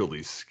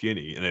naturally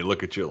skinny and they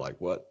look at you like,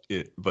 what?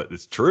 But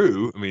it's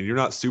true. I mean, you're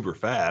not super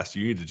fast.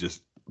 You need to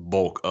just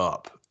bulk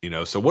up,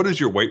 So what does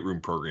your weight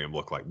room program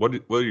look like? What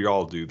do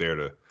y'all do there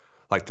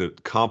to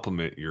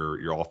complement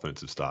your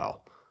offensive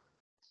style?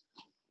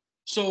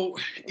 So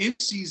in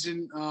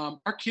season,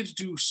 our kids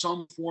do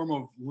some form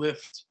of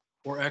lift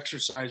or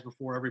exercise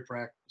before every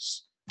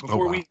practice,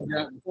 before we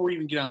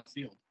even get on the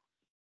field.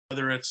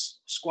 Whether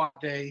it's squat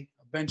day,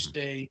 a bench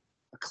day,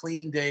 a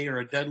clean day, or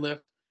a deadlift,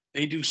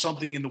 they do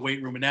something in the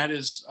weight room, and that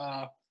is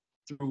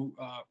through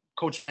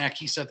Coach Mack.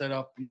 He set that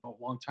up a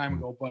long time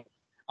ago, but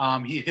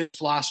his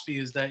philosophy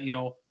is that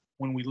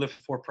when we lift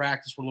before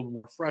practice, we're a little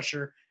bit more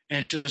fresher, and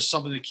it's just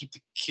something to keep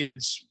the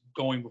kids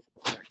going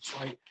before practice,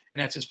 right?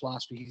 And that's his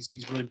philosophy.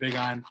 He's really big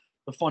on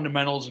the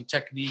fundamentals and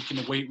technique in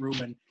the weight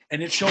room,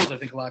 and it shows, I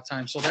think, a lot of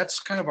times. So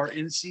that's kind of our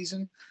in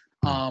season,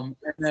 and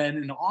then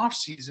in the off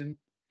season,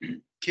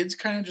 kids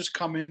kind of just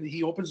come in.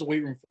 He opens the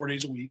weight room 4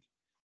 days a week,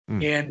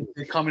 and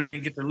they come in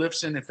and get their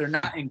lifts in. If they're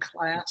not in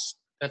class,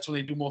 that's when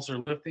they do most of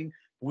their lifting.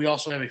 We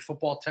also have a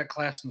football tech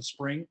class in the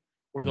spring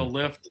where they'll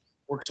lift,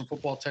 work some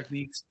football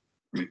techniques,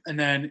 and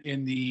then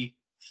in the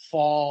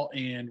fall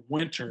and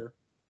winter,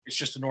 it's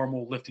just a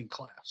normal lifting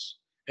class.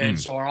 And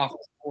so our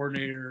offensive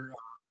coordinator,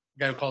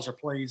 guy who calls our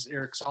plays,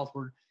 Eric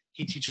Southward,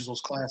 he teaches those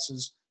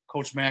classes.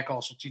 Coach Mack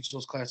also teaches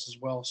those classes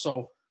as well.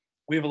 So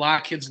we have a lot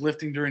of kids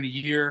lifting during the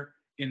year.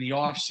 In the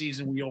off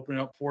season, we open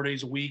it up 4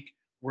 days a week.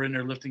 We're in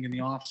there lifting in the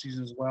off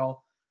season as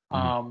well.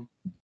 And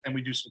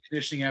we do some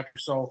conditioning after.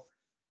 So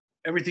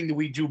everything that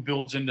we do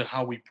builds into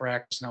how we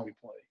practice and how we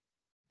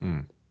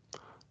play.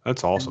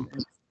 That's awesome.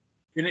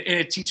 And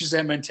it teaches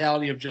that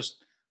mentality of just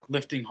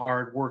lifting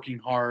hard, working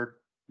hard,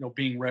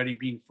 being ready,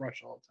 being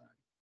fresh all the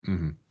time.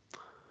 Mm-hmm.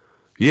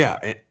 Yeah.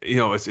 And,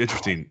 it's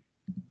interesting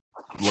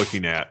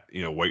looking at,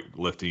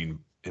 weightlifting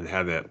and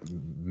have that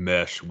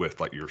mesh with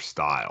like your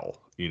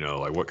style,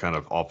 like what kind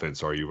of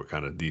offense are you? What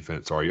kind of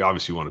defense are you?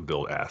 Obviously you want to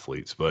build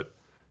athletes, but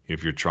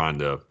if you're trying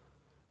to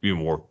be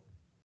more,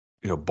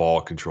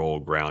 ball control,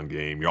 ground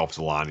game, your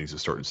offensive line needs a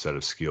certain set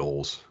of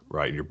skills,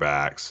 right? And your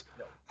backs.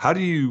 Yeah. How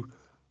do you,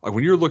 like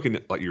when you're looking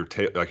at like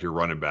your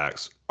running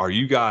backs, are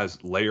you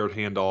guys layered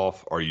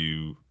handoff?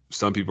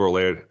 Some people are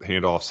layered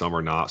handoff, some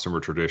are not, some are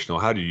traditional.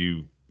 How do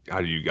you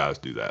guys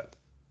do that?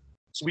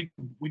 So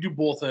we do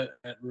both at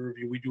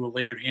Riverview. We do a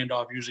layered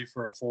handoff usually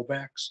for our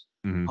fullbacks.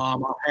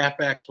 Our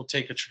halfbacks will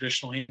take a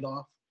traditional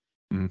handoff.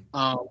 When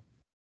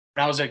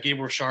I was at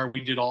Gabriel Shire,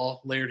 we did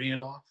all layered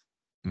handoff.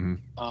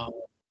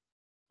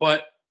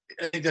 But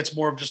I think that's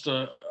more of just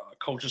a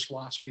coach's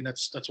philosophy.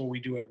 That's what we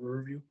do at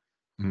Riverview.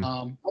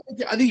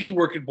 I think you can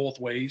work it both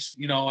ways.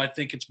 I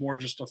think it's more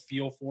just a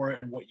feel for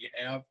it and what you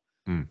have.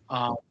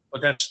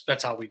 But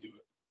that's how we do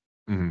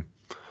it.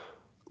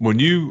 When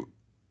you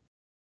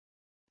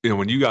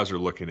guys are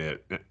looking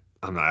at,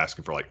 I'm not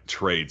asking for like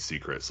trade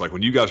secrets. Like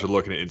when you guys are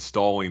looking at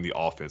installing the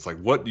offense, like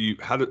what do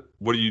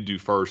you do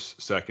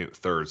first, second,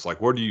 thirds?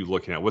 Like what are you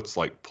looking at? What's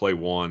like play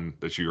one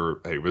that we're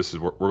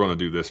going to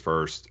do this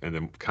first, and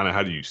then kind of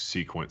how do you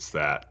sequence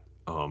that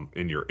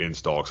in your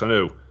install? Because I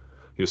know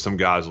some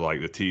guys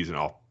like the tease and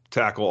off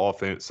tackle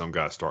offense. Some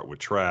guys start with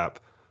trap.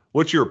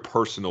 What's your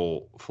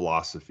personal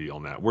philosophy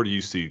on that? Where do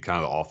you see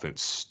kind of the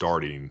offense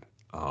starting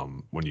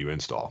when you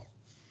install?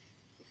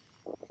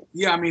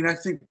 Yeah, I mean, I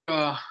think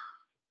at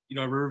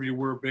Riverview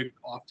we're a big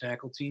off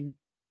tackle team.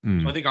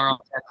 So I think our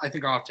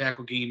off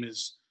tackle game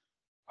is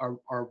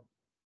our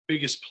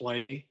biggest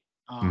play.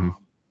 Whether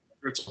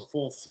it's a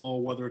full flow,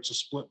 whether it's a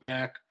split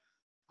back,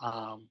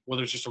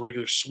 whether it's just a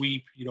regular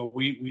sweep.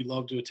 We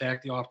love to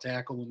attack the off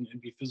tackle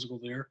and be physical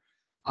there.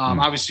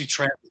 Mm. Obviously,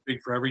 trap is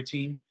big for every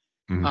team.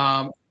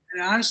 Mm.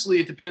 And honestly,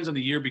 it depends on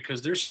the year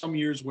because there's some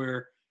years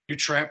where your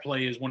trap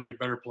play is one of your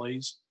better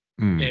plays,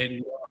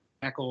 and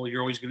tackle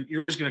you're always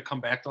gonna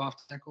come back to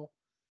off tackle.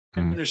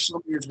 And there's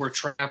some years where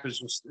trap is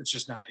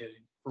just not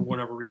hitting for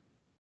whatever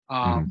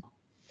reason.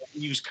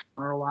 We use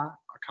counter a lot.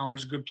 Our counter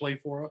is a good play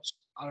for us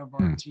out of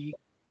our T.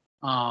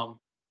 And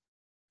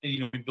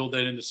we build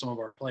that into some of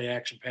our play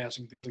action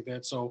passing things like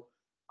that. So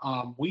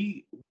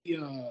we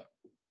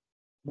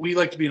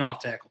like to be an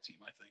off tackle team,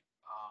 I think,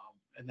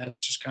 and that's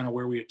just kind of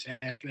where we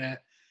attack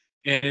that.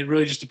 And it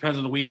really just depends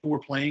on the week who we're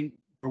playing,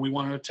 where we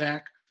want to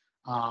attack.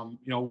 We're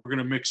going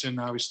to mix in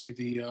obviously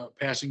the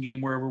passing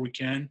game wherever we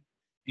can,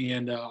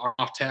 and our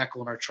off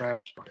tackle and our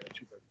trap are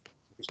two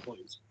biggest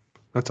plays.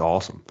 That's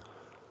awesome,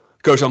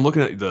 Coach. I'm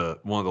looking at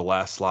one of the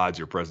last slides of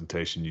your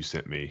presentation you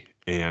sent me,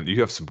 and you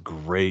have some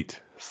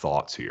great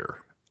thoughts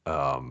here.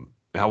 And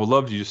I would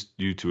love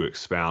you to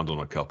expound on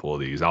a couple of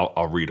these.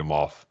 I'll read them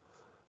off.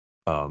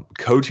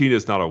 Coaching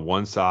is not a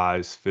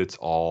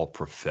one-size-fits-all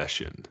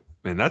profession.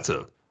 Man, that's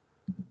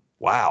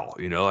wow.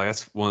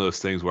 That's one of those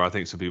things where I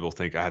think some people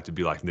think I have to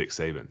be like Nick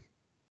Saban.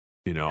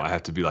 I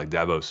have to be like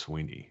Dabo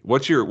Swinney.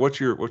 What's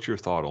your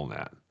thought on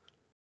that?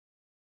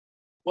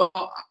 Well,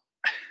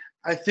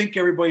 I think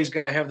everybody's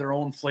got to have their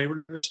own flavor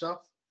to their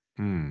stuff.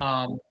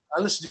 I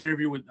listened to an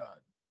interview with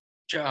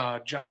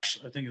Josh,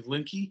 I think it's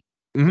Linke.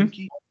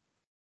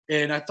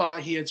 And I thought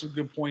he had some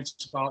good points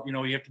about,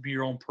 you have to be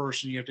your own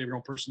person. You have to have your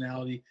own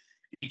personality.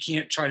 You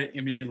can't try to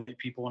emulate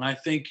people. And I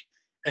think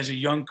as a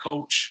young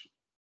coach,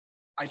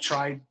 I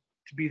tried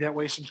to be that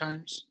way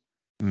sometimes.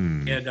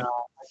 And I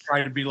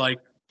tried to be like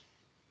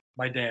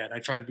my dad. I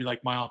tried to be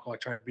like my uncle. I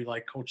tried to be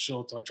like Coach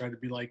Schultz. I tried to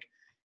be like,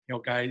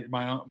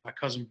 my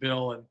cousin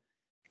Bill.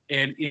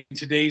 And in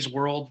today's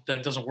world,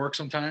 that doesn't work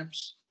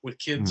sometimes with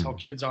kids, how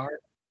kids are.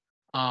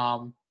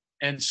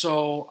 And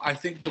so I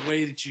think the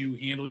way that you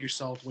handle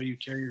yourself, the way you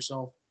carry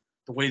yourself,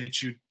 the way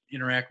that you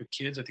interact with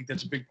kids, I think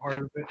that's a big part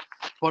of it.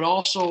 But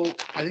also,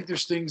 I think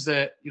there's things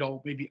that,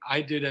 maybe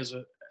I did as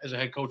a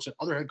head coach that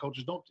other head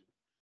coaches don't do.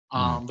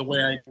 The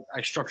way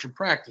I structured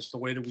practice, the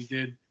way that we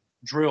did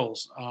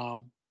drills,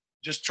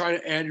 just try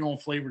to add your own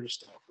flavor to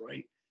stuff,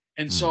 right?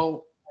 And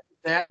so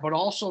that, but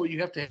also you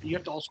have to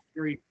also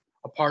carry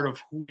a part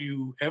of who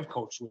you have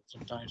coached with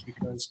sometimes,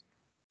 because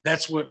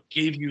that's what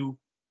gave you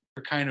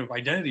your kind of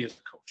identity as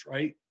a coach,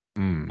 right?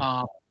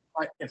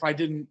 If I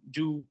didn't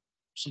do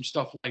some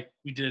stuff like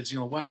we did at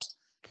Zeeland West,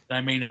 then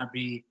I may not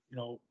be,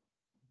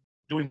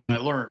 doing what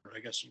I learned, I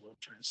guess is what I'm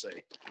trying to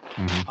say.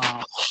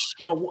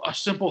 A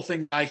simple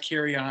thing I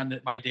carry on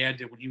that my dad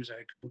did when he was a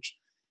head coach,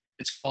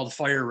 it's called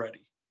Fire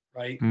Ready,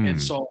 right? And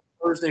so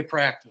Thursday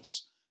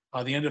practice,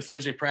 the end of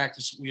Thursday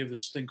practice, we have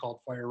this thing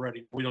called Fire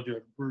Ready. We don't do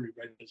it really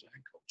right as a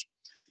head coach.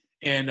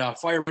 And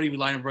Fire Ready, we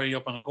line everybody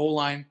up on a goal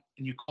line,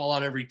 and you call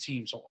out every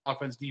team. So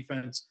offense,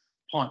 defense,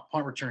 punt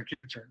return, kick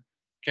return.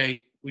 Okay,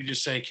 we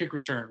just say kick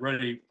return,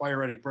 ready, fire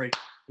ready, break.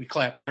 We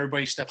clap.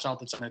 Everybody steps out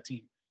that's on that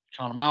team.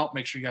 Count them out.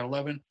 Make sure you got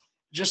 11.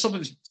 Just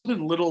something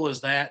little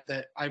as that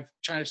I've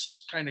tried to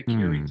kind of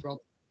carry throughout.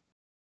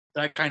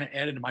 That I kind of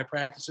added to my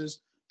practices.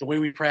 The way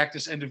we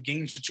practice end of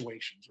game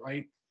situations,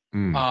 right?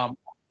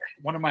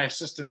 One of my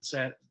assistants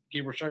at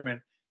Gabriel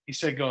Sharman, he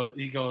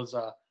goes,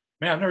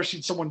 man, I've never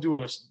seen someone do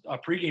a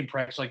pregame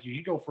practice like you.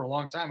 You go for a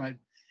long time.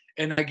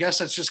 And I guess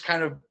that's just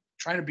kind of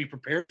trying to be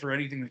prepared for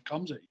anything that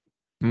comes at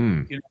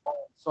you.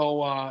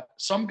 So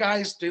some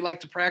guys, they like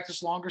to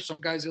practice longer. Some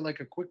guys, they like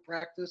a quick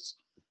practice.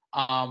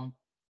 I'm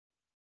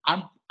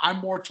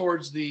more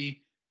towards the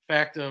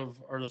fact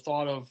of, or the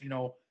thought of,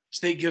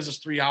 state gives us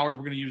 3 hours.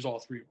 We're going to use all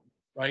three of them,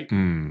 right?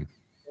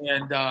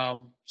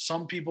 And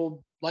some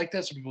people like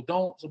that. Some people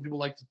don't. Some people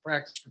like to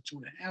practice for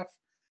 2.5.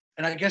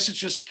 And I guess it's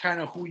just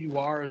kind of who you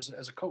are as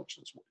a coach.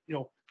 It's,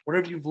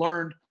 whatever you've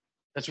learned,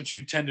 that's what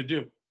you tend to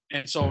do.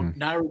 And so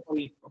not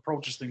everybody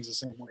approaches things the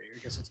same way. I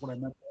guess that's what I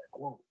meant by that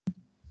quote.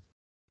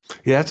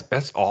 Yeah,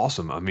 that's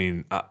awesome. I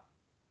mean,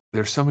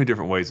 there's so many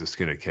different ways to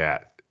skin a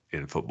cat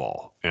in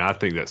football, and I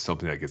think that's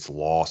something that gets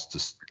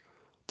lost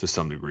to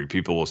some degree.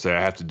 People will say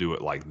I have to do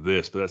it like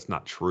this, but that's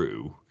not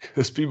true,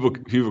 because people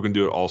can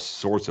do it all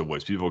sorts of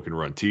ways. People can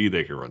run T,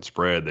 they can run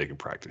spread, they can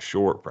practice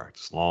short,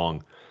 practice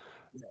long,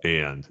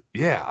 and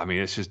I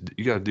mean, it's just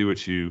you got to do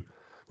what you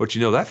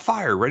that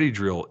fire ready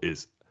drill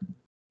is.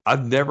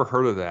 I've never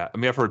heard of that. I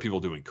mean, I've heard of people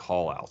doing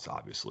call outs,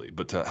 obviously,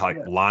 but to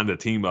line the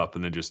team up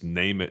and then just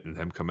name it and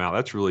them come out,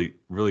 that's really,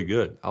 really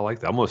good. I like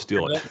that. I'm going to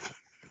steal it.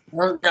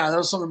 Yeah, that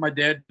was something my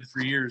dad did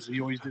for years.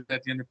 He always did that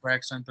at the end of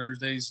practice on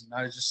Thursdays. And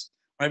when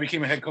I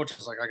became a head coach, I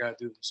was like, I got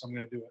to do this. I'm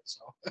going to do it.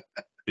 So.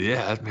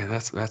 Yeah, man,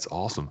 that's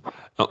awesome.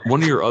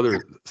 One of your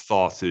other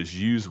thoughts is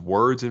use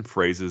words and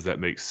phrases that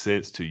make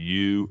sense to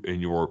you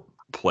and your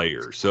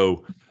players.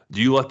 So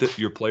do you let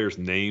your players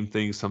name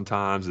things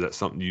sometimes? Is that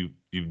something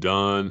you've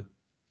done?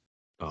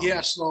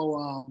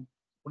 So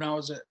when I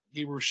was at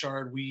Gabriel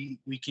Richard, we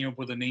came up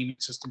with a naming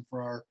system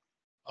for our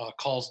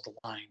calls at the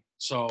line.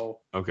 So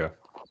Okay.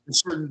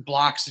 certain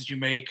blocks that you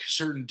make,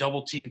 certain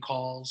double team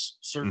calls,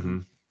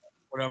 certain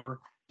whatever.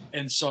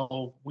 And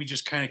so we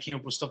just kind of came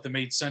up with stuff that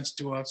made sense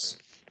to us.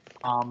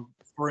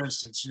 For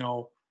instance,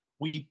 our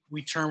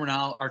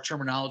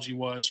terminology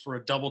was for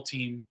a double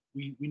team,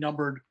 we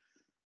numbered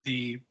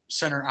the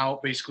center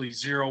out basically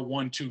 0,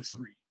 1, 2,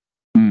 3.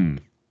 Mm.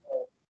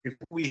 If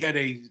we had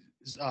a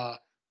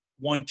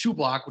 1-2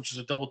 block, which is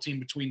a double team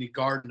between the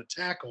guard and the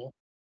tackle,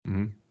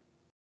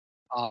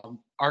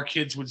 our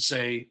kids would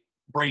say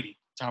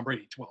Tom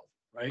Brady, 12,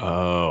 right?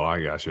 Oh,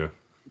 I gotcha.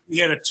 If we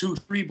had a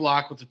 2-3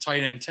 block with the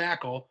tight end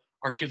tackle,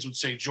 our kids would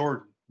say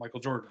Michael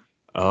Jordan.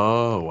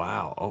 Oh,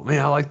 wow. Oh,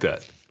 man, I like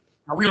that.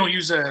 Now, we don't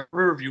use that at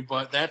Riverview,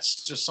 but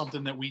that's just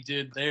something that we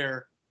did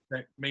there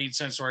that made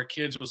sense to our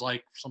kids. It was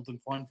like something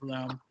fun for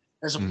them,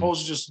 as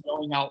opposed to just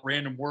yelling out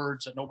random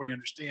words that nobody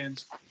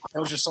understands. That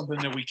was just something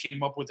that we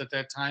came up with at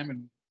that time,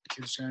 and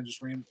kids kind of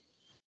just ran.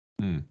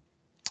 And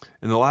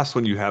the last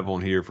one you have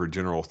on here for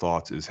general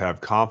thoughts is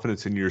have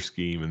confidence in your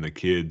scheme, and the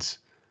kids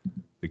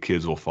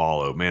will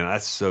follow. Man,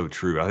 that's so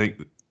true. I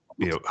think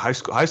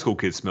high school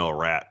kids smell a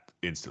rat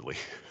instantly.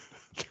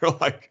 They're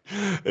like,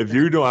 if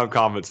you don't have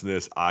confidence in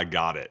this, I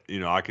got it.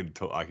 I can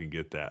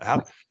get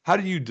that. How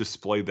do you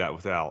display that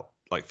without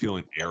like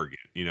feeling arrogant,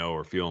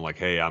 or feeling like,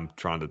 hey, I'm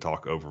trying to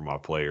talk over my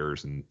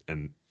players and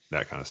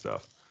that kind of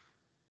stuff?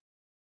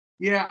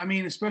 Yeah, I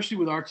mean, especially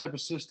with our type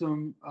of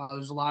system,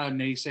 there's a lot of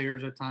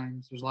naysayers at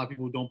times. There's a lot of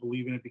people who don't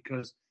believe in it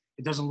because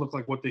it doesn't look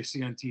like what they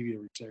see on TV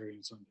every Saturday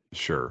and Sunday.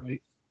 Sure.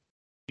 Right?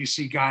 You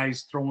see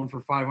guys throwing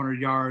for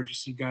 500 yards. You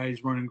see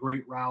guys running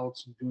great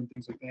routes and doing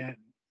things like that, and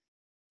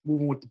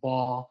moving with the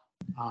ball.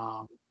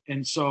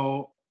 And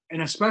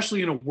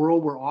especially in a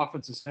world where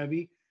offense is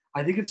heavy,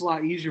 I think it's a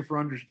lot easier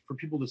for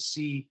people to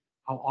see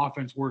how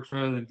offense works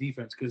rather than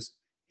defense, because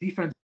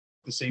defense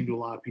is the same to a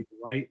lot of people,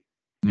 right?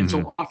 And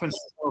so offense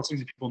is one of those things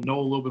that people know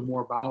a little bit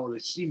more about or they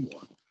see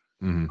more.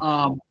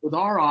 With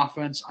our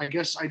offense, I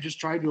guess I just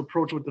tried to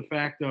approach it with the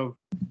fact of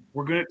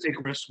we're going to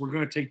take risks, we're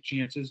going to take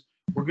chances,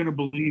 we're going to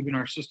believe in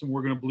our system,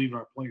 we're going to believe in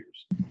our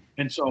players.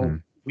 And so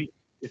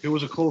if it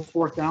was a close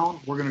fourth down,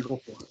 we're going to go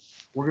for it.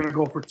 We're going to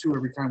go for 2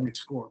 every time we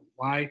score.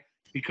 Why?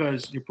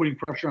 Because you're putting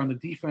pressure on the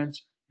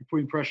defense, you're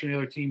putting pressure on the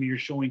other team, and you're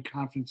showing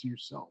confidence in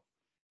yourself.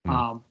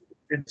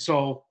 And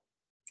so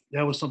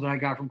that was something I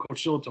got from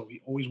Coach Shillito.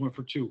 He always went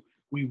for 2.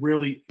 We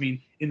really,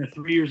 in the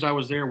 3 years I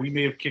was there, we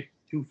may have kicked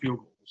 2 field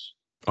goals.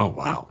 Oh,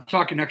 wow. I'm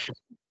talking extra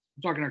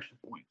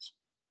points.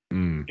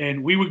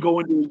 And we would go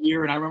into a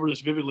year, and I remember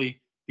this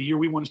vividly, the year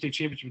we won the state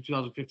championship in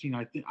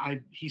 2015,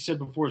 he said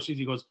before the season,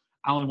 he goes,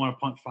 I only want to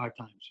punt 5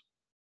 times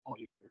all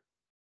year.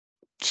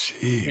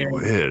 Gee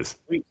whiz.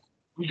 We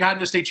got in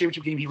the state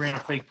championship game, he ran a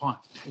fake punt,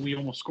 and we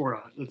almost scored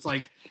on it. It's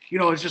like,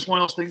 it's just one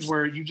of those things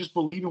where you just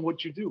believe in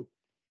what you do.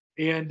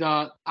 And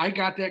I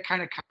got that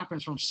kind of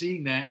confidence from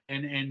seeing that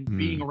and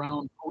being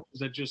around coaches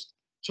that just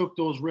took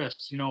those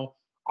risks.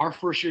 Our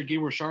first year at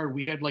Gabriel Richard,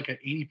 we had like an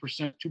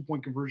 80%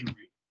 2-point conversion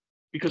rate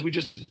because we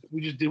did it.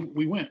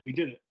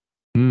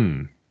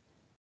 And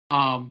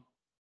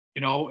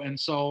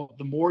so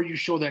the more you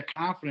show that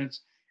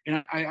confidence,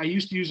 and I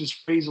used to use this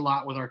phrase a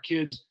lot with our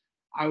kids.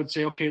 I would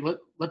say, okay,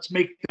 let's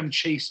make them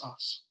chase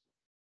us.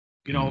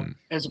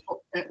 As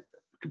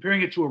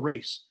comparing it to a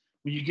race,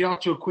 when you get out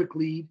to a quick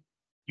lead,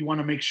 you want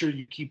to make sure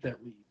you keep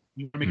that lead.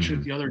 You want to make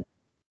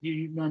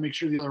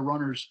sure the other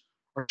runners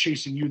are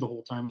chasing you the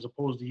whole time, as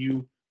opposed to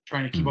you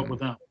trying to keep up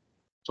with them.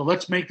 So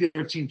let's make the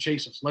other team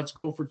chase us. Let's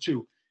go for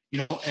 2.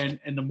 And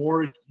the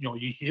more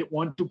you hit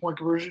 1 2-point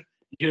conversion,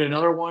 you hit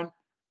another one,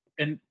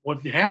 and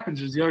what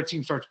happens is the other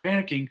team starts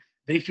panicking.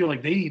 They feel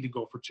like they need to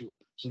go for 2,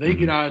 so they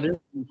get out of their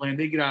plan,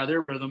 they get out of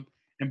their rhythm,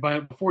 and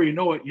before you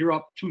know it, you're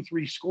up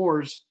 2-3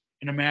 scores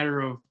in a matter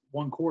of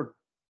 1 quarter.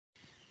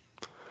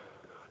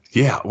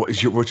 Yeah,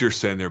 what you're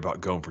saying there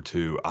about going for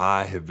 2,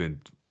 I have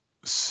been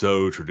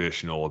so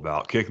traditional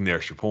about kicking the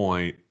extra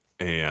point,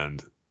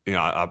 and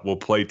we'll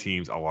play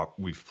teams.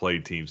 We've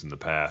played teams in the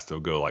past. They'll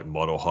go like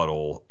muddle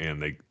huddle,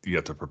 and you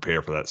have to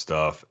prepare for that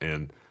stuff.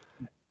 And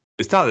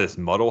it's not this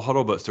muddle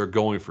huddle, but they're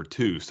going for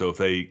 2. So if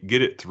they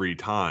get it 3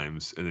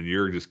 times, and then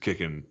you're just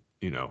kicking,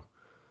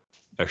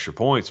 extra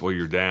points while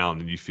you're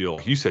down, and you feel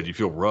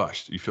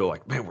rushed. You feel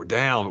like, man, we're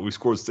down, but we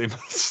scored the same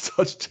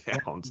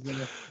touchdowns.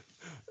 Yeah.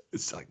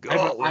 It's like, I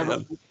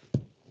have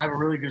a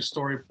really good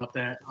story about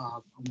that.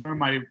 One of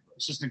my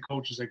assistant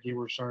coaches at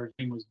Gabriel Richard,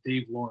 his name was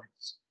Dave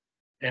Lawrence,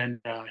 and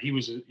he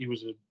was a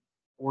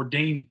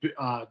ordained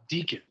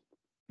deacon,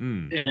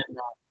 and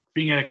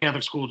being at a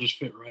Catholic school just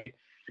fit right.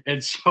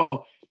 And so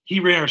he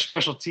ran our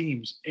special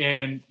teams,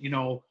 and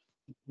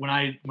when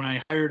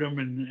I hired him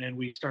and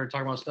we started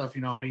talking about stuff,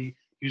 he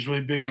was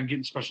really big on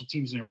getting special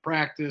teams in their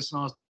practice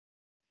and all.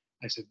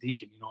 I said,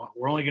 Deacon, I'm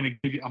only going to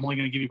give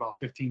you about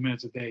 15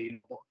 minutes a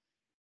day.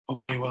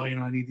 Okay, well,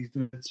 I need these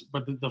minutes.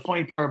 But the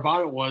funny part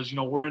about it was,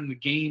 we're in the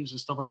games and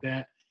stuff like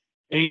that.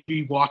 And he'd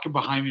be walking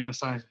behind me on the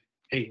side.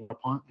 Hey, you want to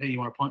punt? Hey, you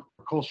want to punt?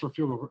 We're close for a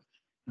field goal.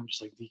 I'm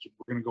just like, Deacon,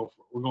 we're going to go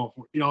for it. We're going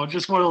for it.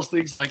 Just one of those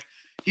things. Like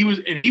he was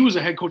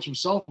a head coach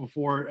himself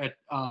before at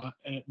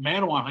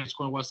Manawan High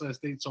School in Westside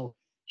State. So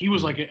he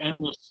was like an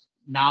endless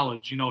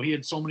knowledge. He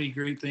had so many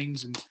great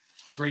things and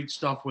great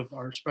stuff with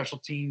our special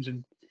teams.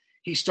 And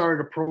he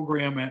started a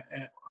program at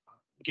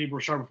Gabriel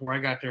Sharp before I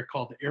got there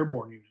called the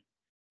Airborne Unit.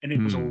 And it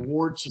was a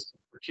reward system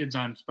for kids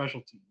on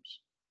special teams.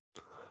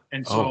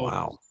 And so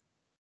wow.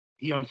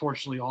 he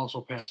unfortunately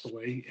also passed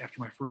away after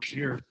my first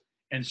year.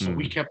 And so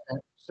we kept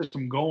that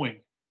system going.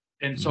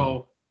 And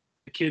so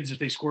the kids, if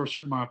they scored a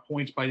certain amount of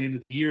points by the end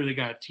of the year, they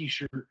got a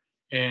T-shirt.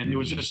 And it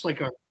was just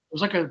like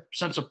a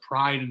sense of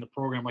pride in the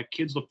program. Like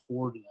kids look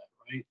forward to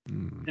that, right?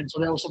 And so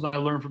that was something I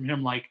learned from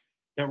him, like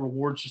that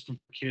reward system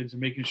for kids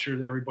and making sure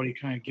that everybody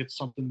kind of gets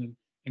something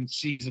and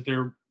sees that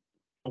they're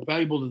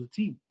valuable to the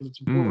team, because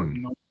it's important.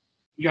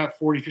 You got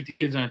 40, 50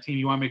 kids on a team.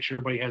 You want to make sure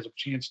everybody has a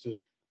chance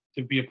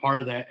to be a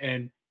part of that.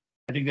 And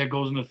I think that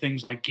goes into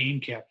things like game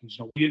captains.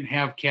 We didn't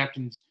have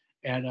captains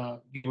at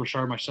Gabriel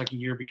Sharp my second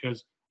year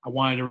because I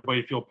wanted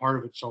everybody to feel part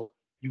of it. So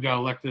you got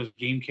elected as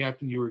game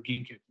captain. You were a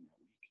game captain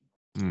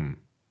that week.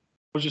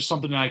 It was just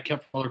something that I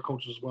kept from other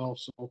coaches as well.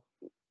 So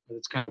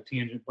it's kind of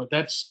tangent, but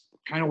that's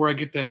kind of where I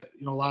get that,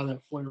 a lot of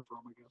that flair from,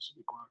 I guess.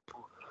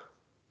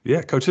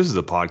 Yeah, Coach, this is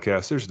a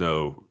podcast.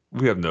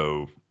 We have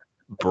no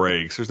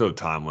breaks. There's no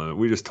time limit.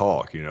 We just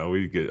talk,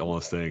 we get on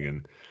this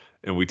thing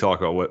and we talk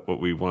about what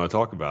we want to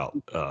talk about.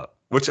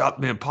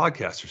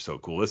 Podcasts are so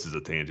cool. This is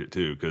a tangent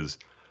too, because,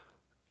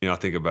 I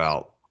think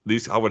about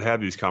these, I would have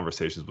these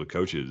conversations with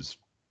coaches,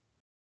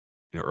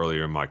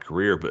 earlier in my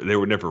career, but they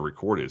were never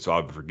recorded. So I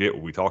would forget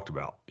what we talked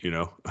about,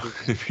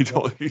 if you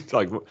don't, it's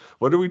like,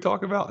 what did we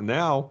talk about? And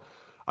now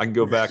I can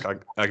go back.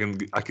 I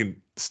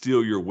can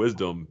steal your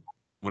wisdom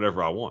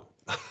whenever I want.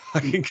 I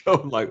can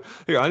go like,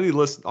 here, I need to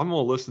listen. I'm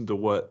going to listen to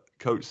what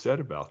Coach said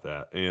about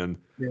that. And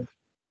yeah,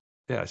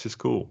 it's just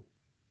cool.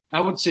 I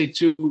would say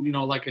too,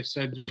 like I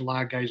said, there's a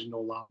lot of guys who know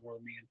a lot more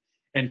than me.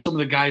 And some of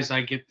the guys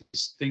I get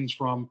these things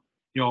from,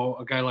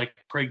 a guy like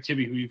Craig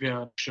Tibby, who you've had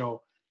on the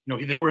show,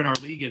 they were in our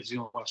league as,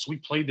 so we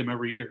played them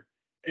every year.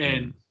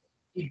 And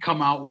he'd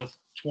come out with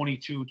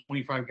 22,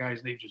 25 guys,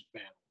 and they just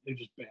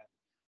battled.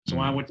 So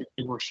when I went to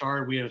Gabriel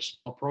Sharp, we had a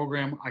small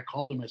program. I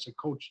called him. I said,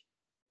 Coach,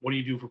 what do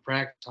you do for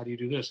practice? How do you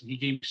do this? And he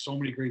gave me so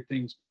many great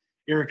things.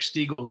 Eric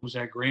Stiegel was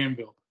at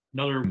Granville,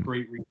 another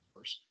great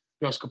resource.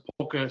 Gus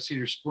Kapolka at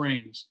Cedar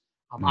Springs.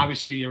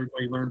 Obviously,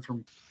 everybody learned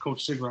from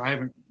Coach Sigler. I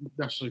haven't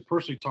necessarily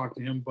personally talked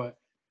to him, but,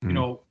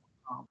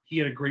 he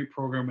had a great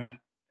program at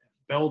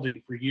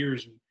Belden for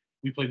years. And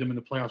we played them in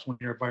the playoffs one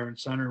year at Byron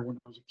Center when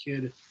I was a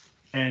kid.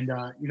 And,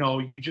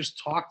 you just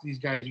talk to these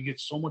guys. You get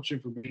so much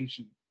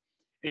information.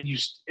 And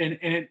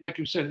like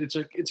you said, it's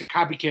a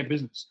copycat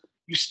business.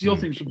 You steal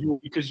things from people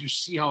because you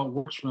see how it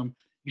works for them.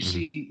 You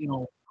see,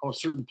 how a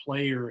certain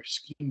play or a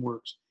scheme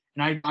works.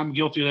 And I'm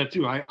guilty of that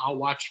too. I'll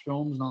watch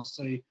films and I'll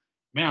say,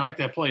 man, I like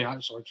that play.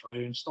 So I try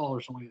to install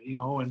or something like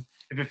that, and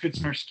if it fits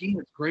in our scheme,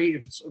 it's great.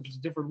 If it's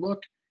a different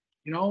look,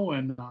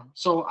 and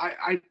so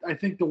I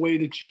think the way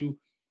that you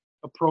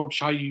approach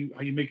how you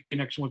make a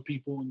connection with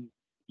people and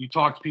you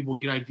talk to people,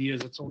 get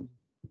ideas. That's always,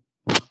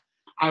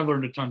 I've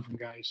learned a ton from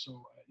guys.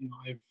 So,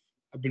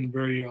 I've been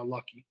very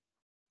lucky.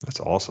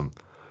 That's awesome.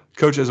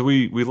 Coach, as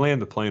we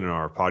land the plane on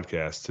our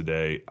podcast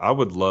today, I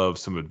would love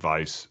some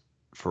advice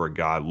for a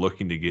guy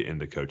looking to get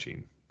into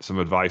coaching. Some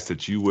advice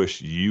that you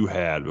wish you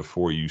had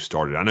before you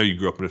started. I know you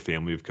grew up in a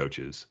family of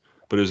coaches,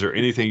 but is there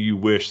anything you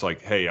wish,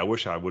 like, hey, I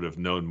wish I would have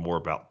known more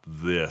about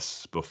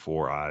this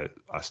before I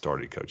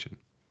started coaching?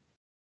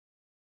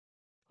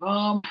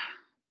 Like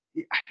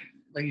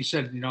you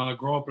said, I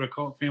grew up in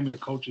a family of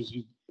coaches.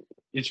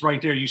 It's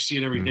right there. You see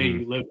it every day.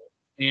 You live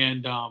it.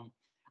 And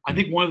I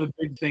think one of the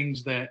big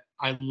things that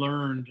I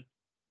learned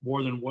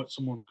more than what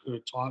someone could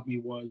have taught me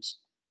was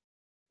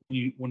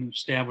when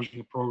establishing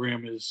a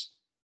program is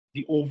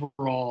the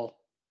overall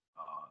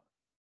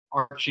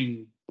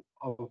arching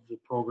of the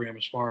program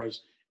as far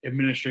as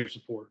administrative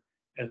support,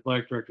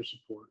 athletic director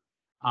support,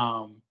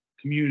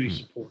 community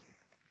support,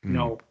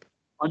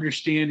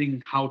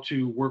 understanding how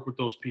to work with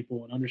those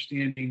people and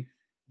understanding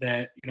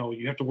that,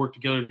 you have to work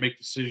together to make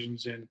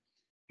decisions. And,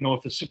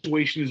 if the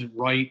situation isn't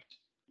right,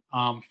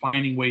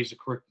 finding ways to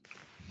correct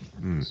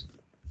it.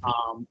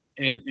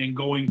 And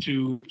going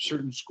to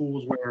certain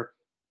schools where,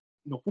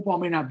 football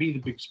may not be the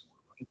big sport,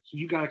 right? So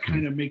you got to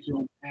kind of make your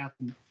own path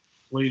and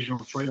blaze your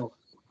own trail.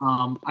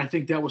 I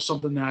think that was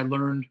something that I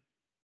learned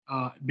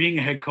being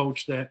a head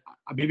coach that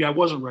maybe I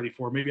wasn't ready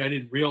for. Maybe I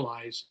didn't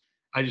realize.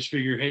 I just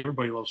figured, hey,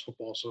 everybody loves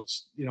football, so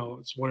it's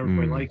it's what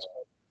everybody likes.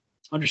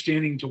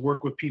 Understanding to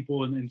work with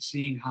people and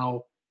seeing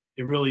how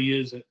it really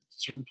is at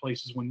certain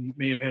places when you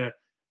may have had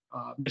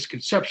a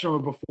misconception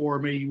of it before,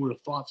 maybe you would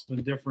have thought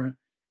something different,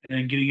 and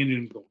then getting into it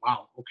and go,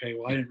 wow, okay,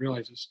 well, I didn't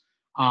realize this.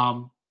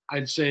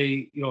 I'd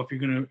say, if you're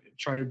going to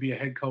try to be a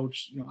head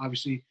coach,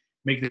 obviously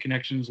make the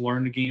connections,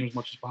 learn the game as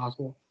much as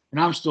possible. And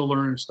I'm still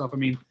learning stuff. I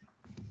mean,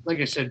 like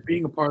I said,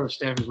 being a part of the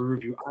staff at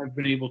Riverview, I've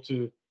been able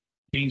to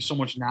gain so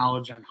much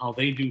knowledge on how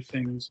they do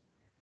things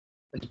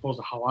as opposed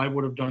to how I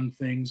would have done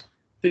things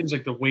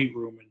like the weight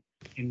room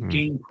and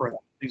game prep,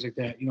 things like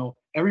that.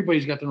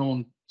 Everybody's got their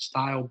own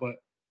style,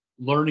 but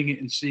learning it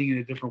and seeing it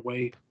a different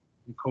way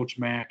Coach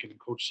Mack and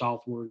Coach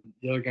Southward, and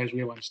the other guys we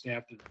have on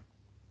staff that are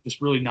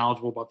just really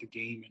knowledgeable about the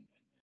game and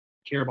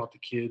care about the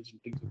kids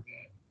and things like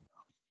that.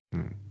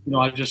 You know,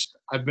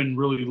 I've been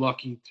really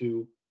lucky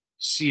to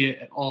see it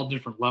at all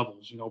different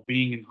levels. You know,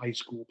 being in high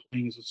school,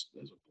 playing as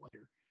a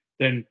player,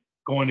 then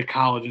going to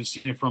college and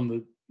seeing it from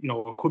the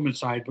equipment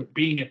side, but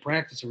being at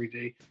practice every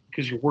day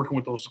because you're working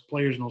with those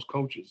players and those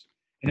coaches,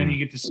 and then you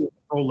get to see it at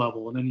the pro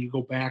level, and then you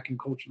go back and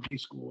coach in high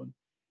school, and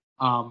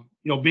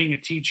being a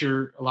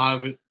teacher, a lot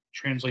of it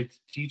translates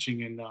to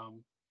teaching, and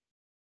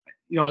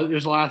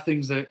there's a lot of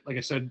things that, like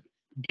I said,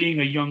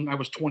 I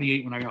was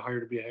 28 when I got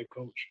hired to be a head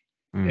coach.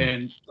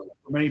 And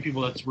for many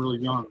people, that's really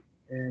young.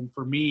 And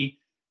for me,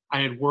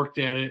 I had worked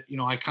at it.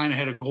 I kind of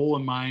had a goal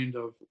in mind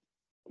of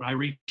when I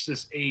reached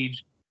this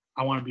age,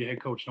 I want to be a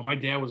head coach. My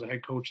dad was a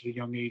head coach at a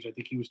young age. I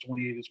think he was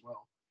 28 as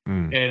well.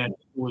 And it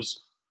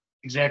was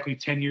exactly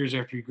 10 years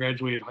after he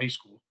graduated high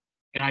school.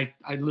 And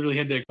I literally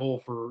had that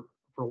goal for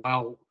a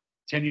while.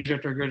 10 years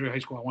after I graduated high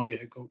school, I wanted to be a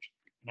head coach.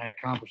 And I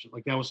accomplished it.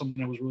 Like, that was something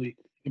that was really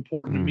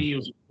important to me. It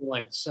was a goal I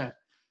had set.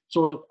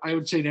 So I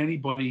would say to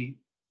anybody,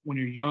 when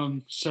you're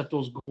young, set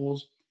those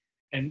goals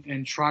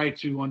and try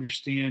to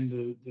understand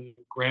the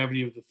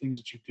gravity of the things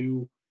that you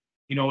do.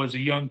 As a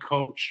young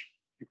coach,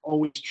 you're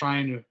always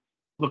trying to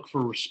look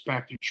for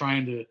respect. You're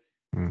trying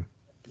to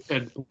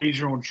blaze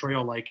your own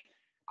trail. Like,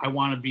 I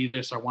want to be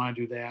this, I want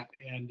to do that.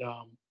 And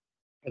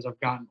as I've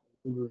gotten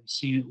older and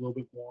seen it a little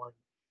bit more,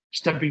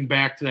 stepping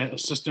back to that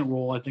assistant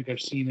role, I think I've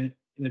seen it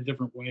in a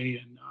different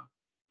way. And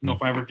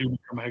if I ever do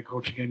become a head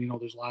coach again,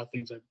 there's a lot of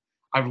things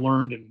I've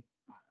learned, and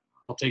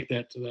I'll take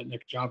that to that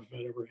next job if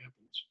it ever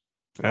happens.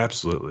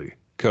 Absolutely.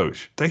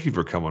 Coach, thank you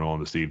for coming on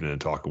this evening and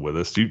talking with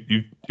us.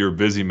 You're a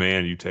busy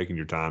man. You taking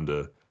your time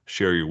to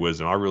share your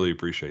wisdom. I really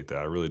appreciate that.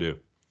 I really do.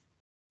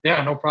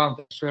 Yeah, no problem.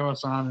 Thanks for having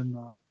us on. And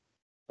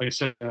like I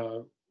said,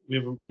 we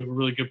have a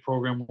really good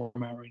program where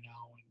I'm at right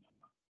now. And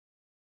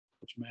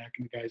Coach Mack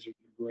and the guys are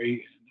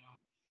great.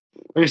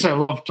 And like I said, I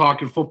love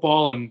talking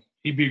football, and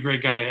he'd be a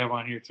great guy to have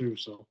on here too.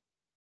 So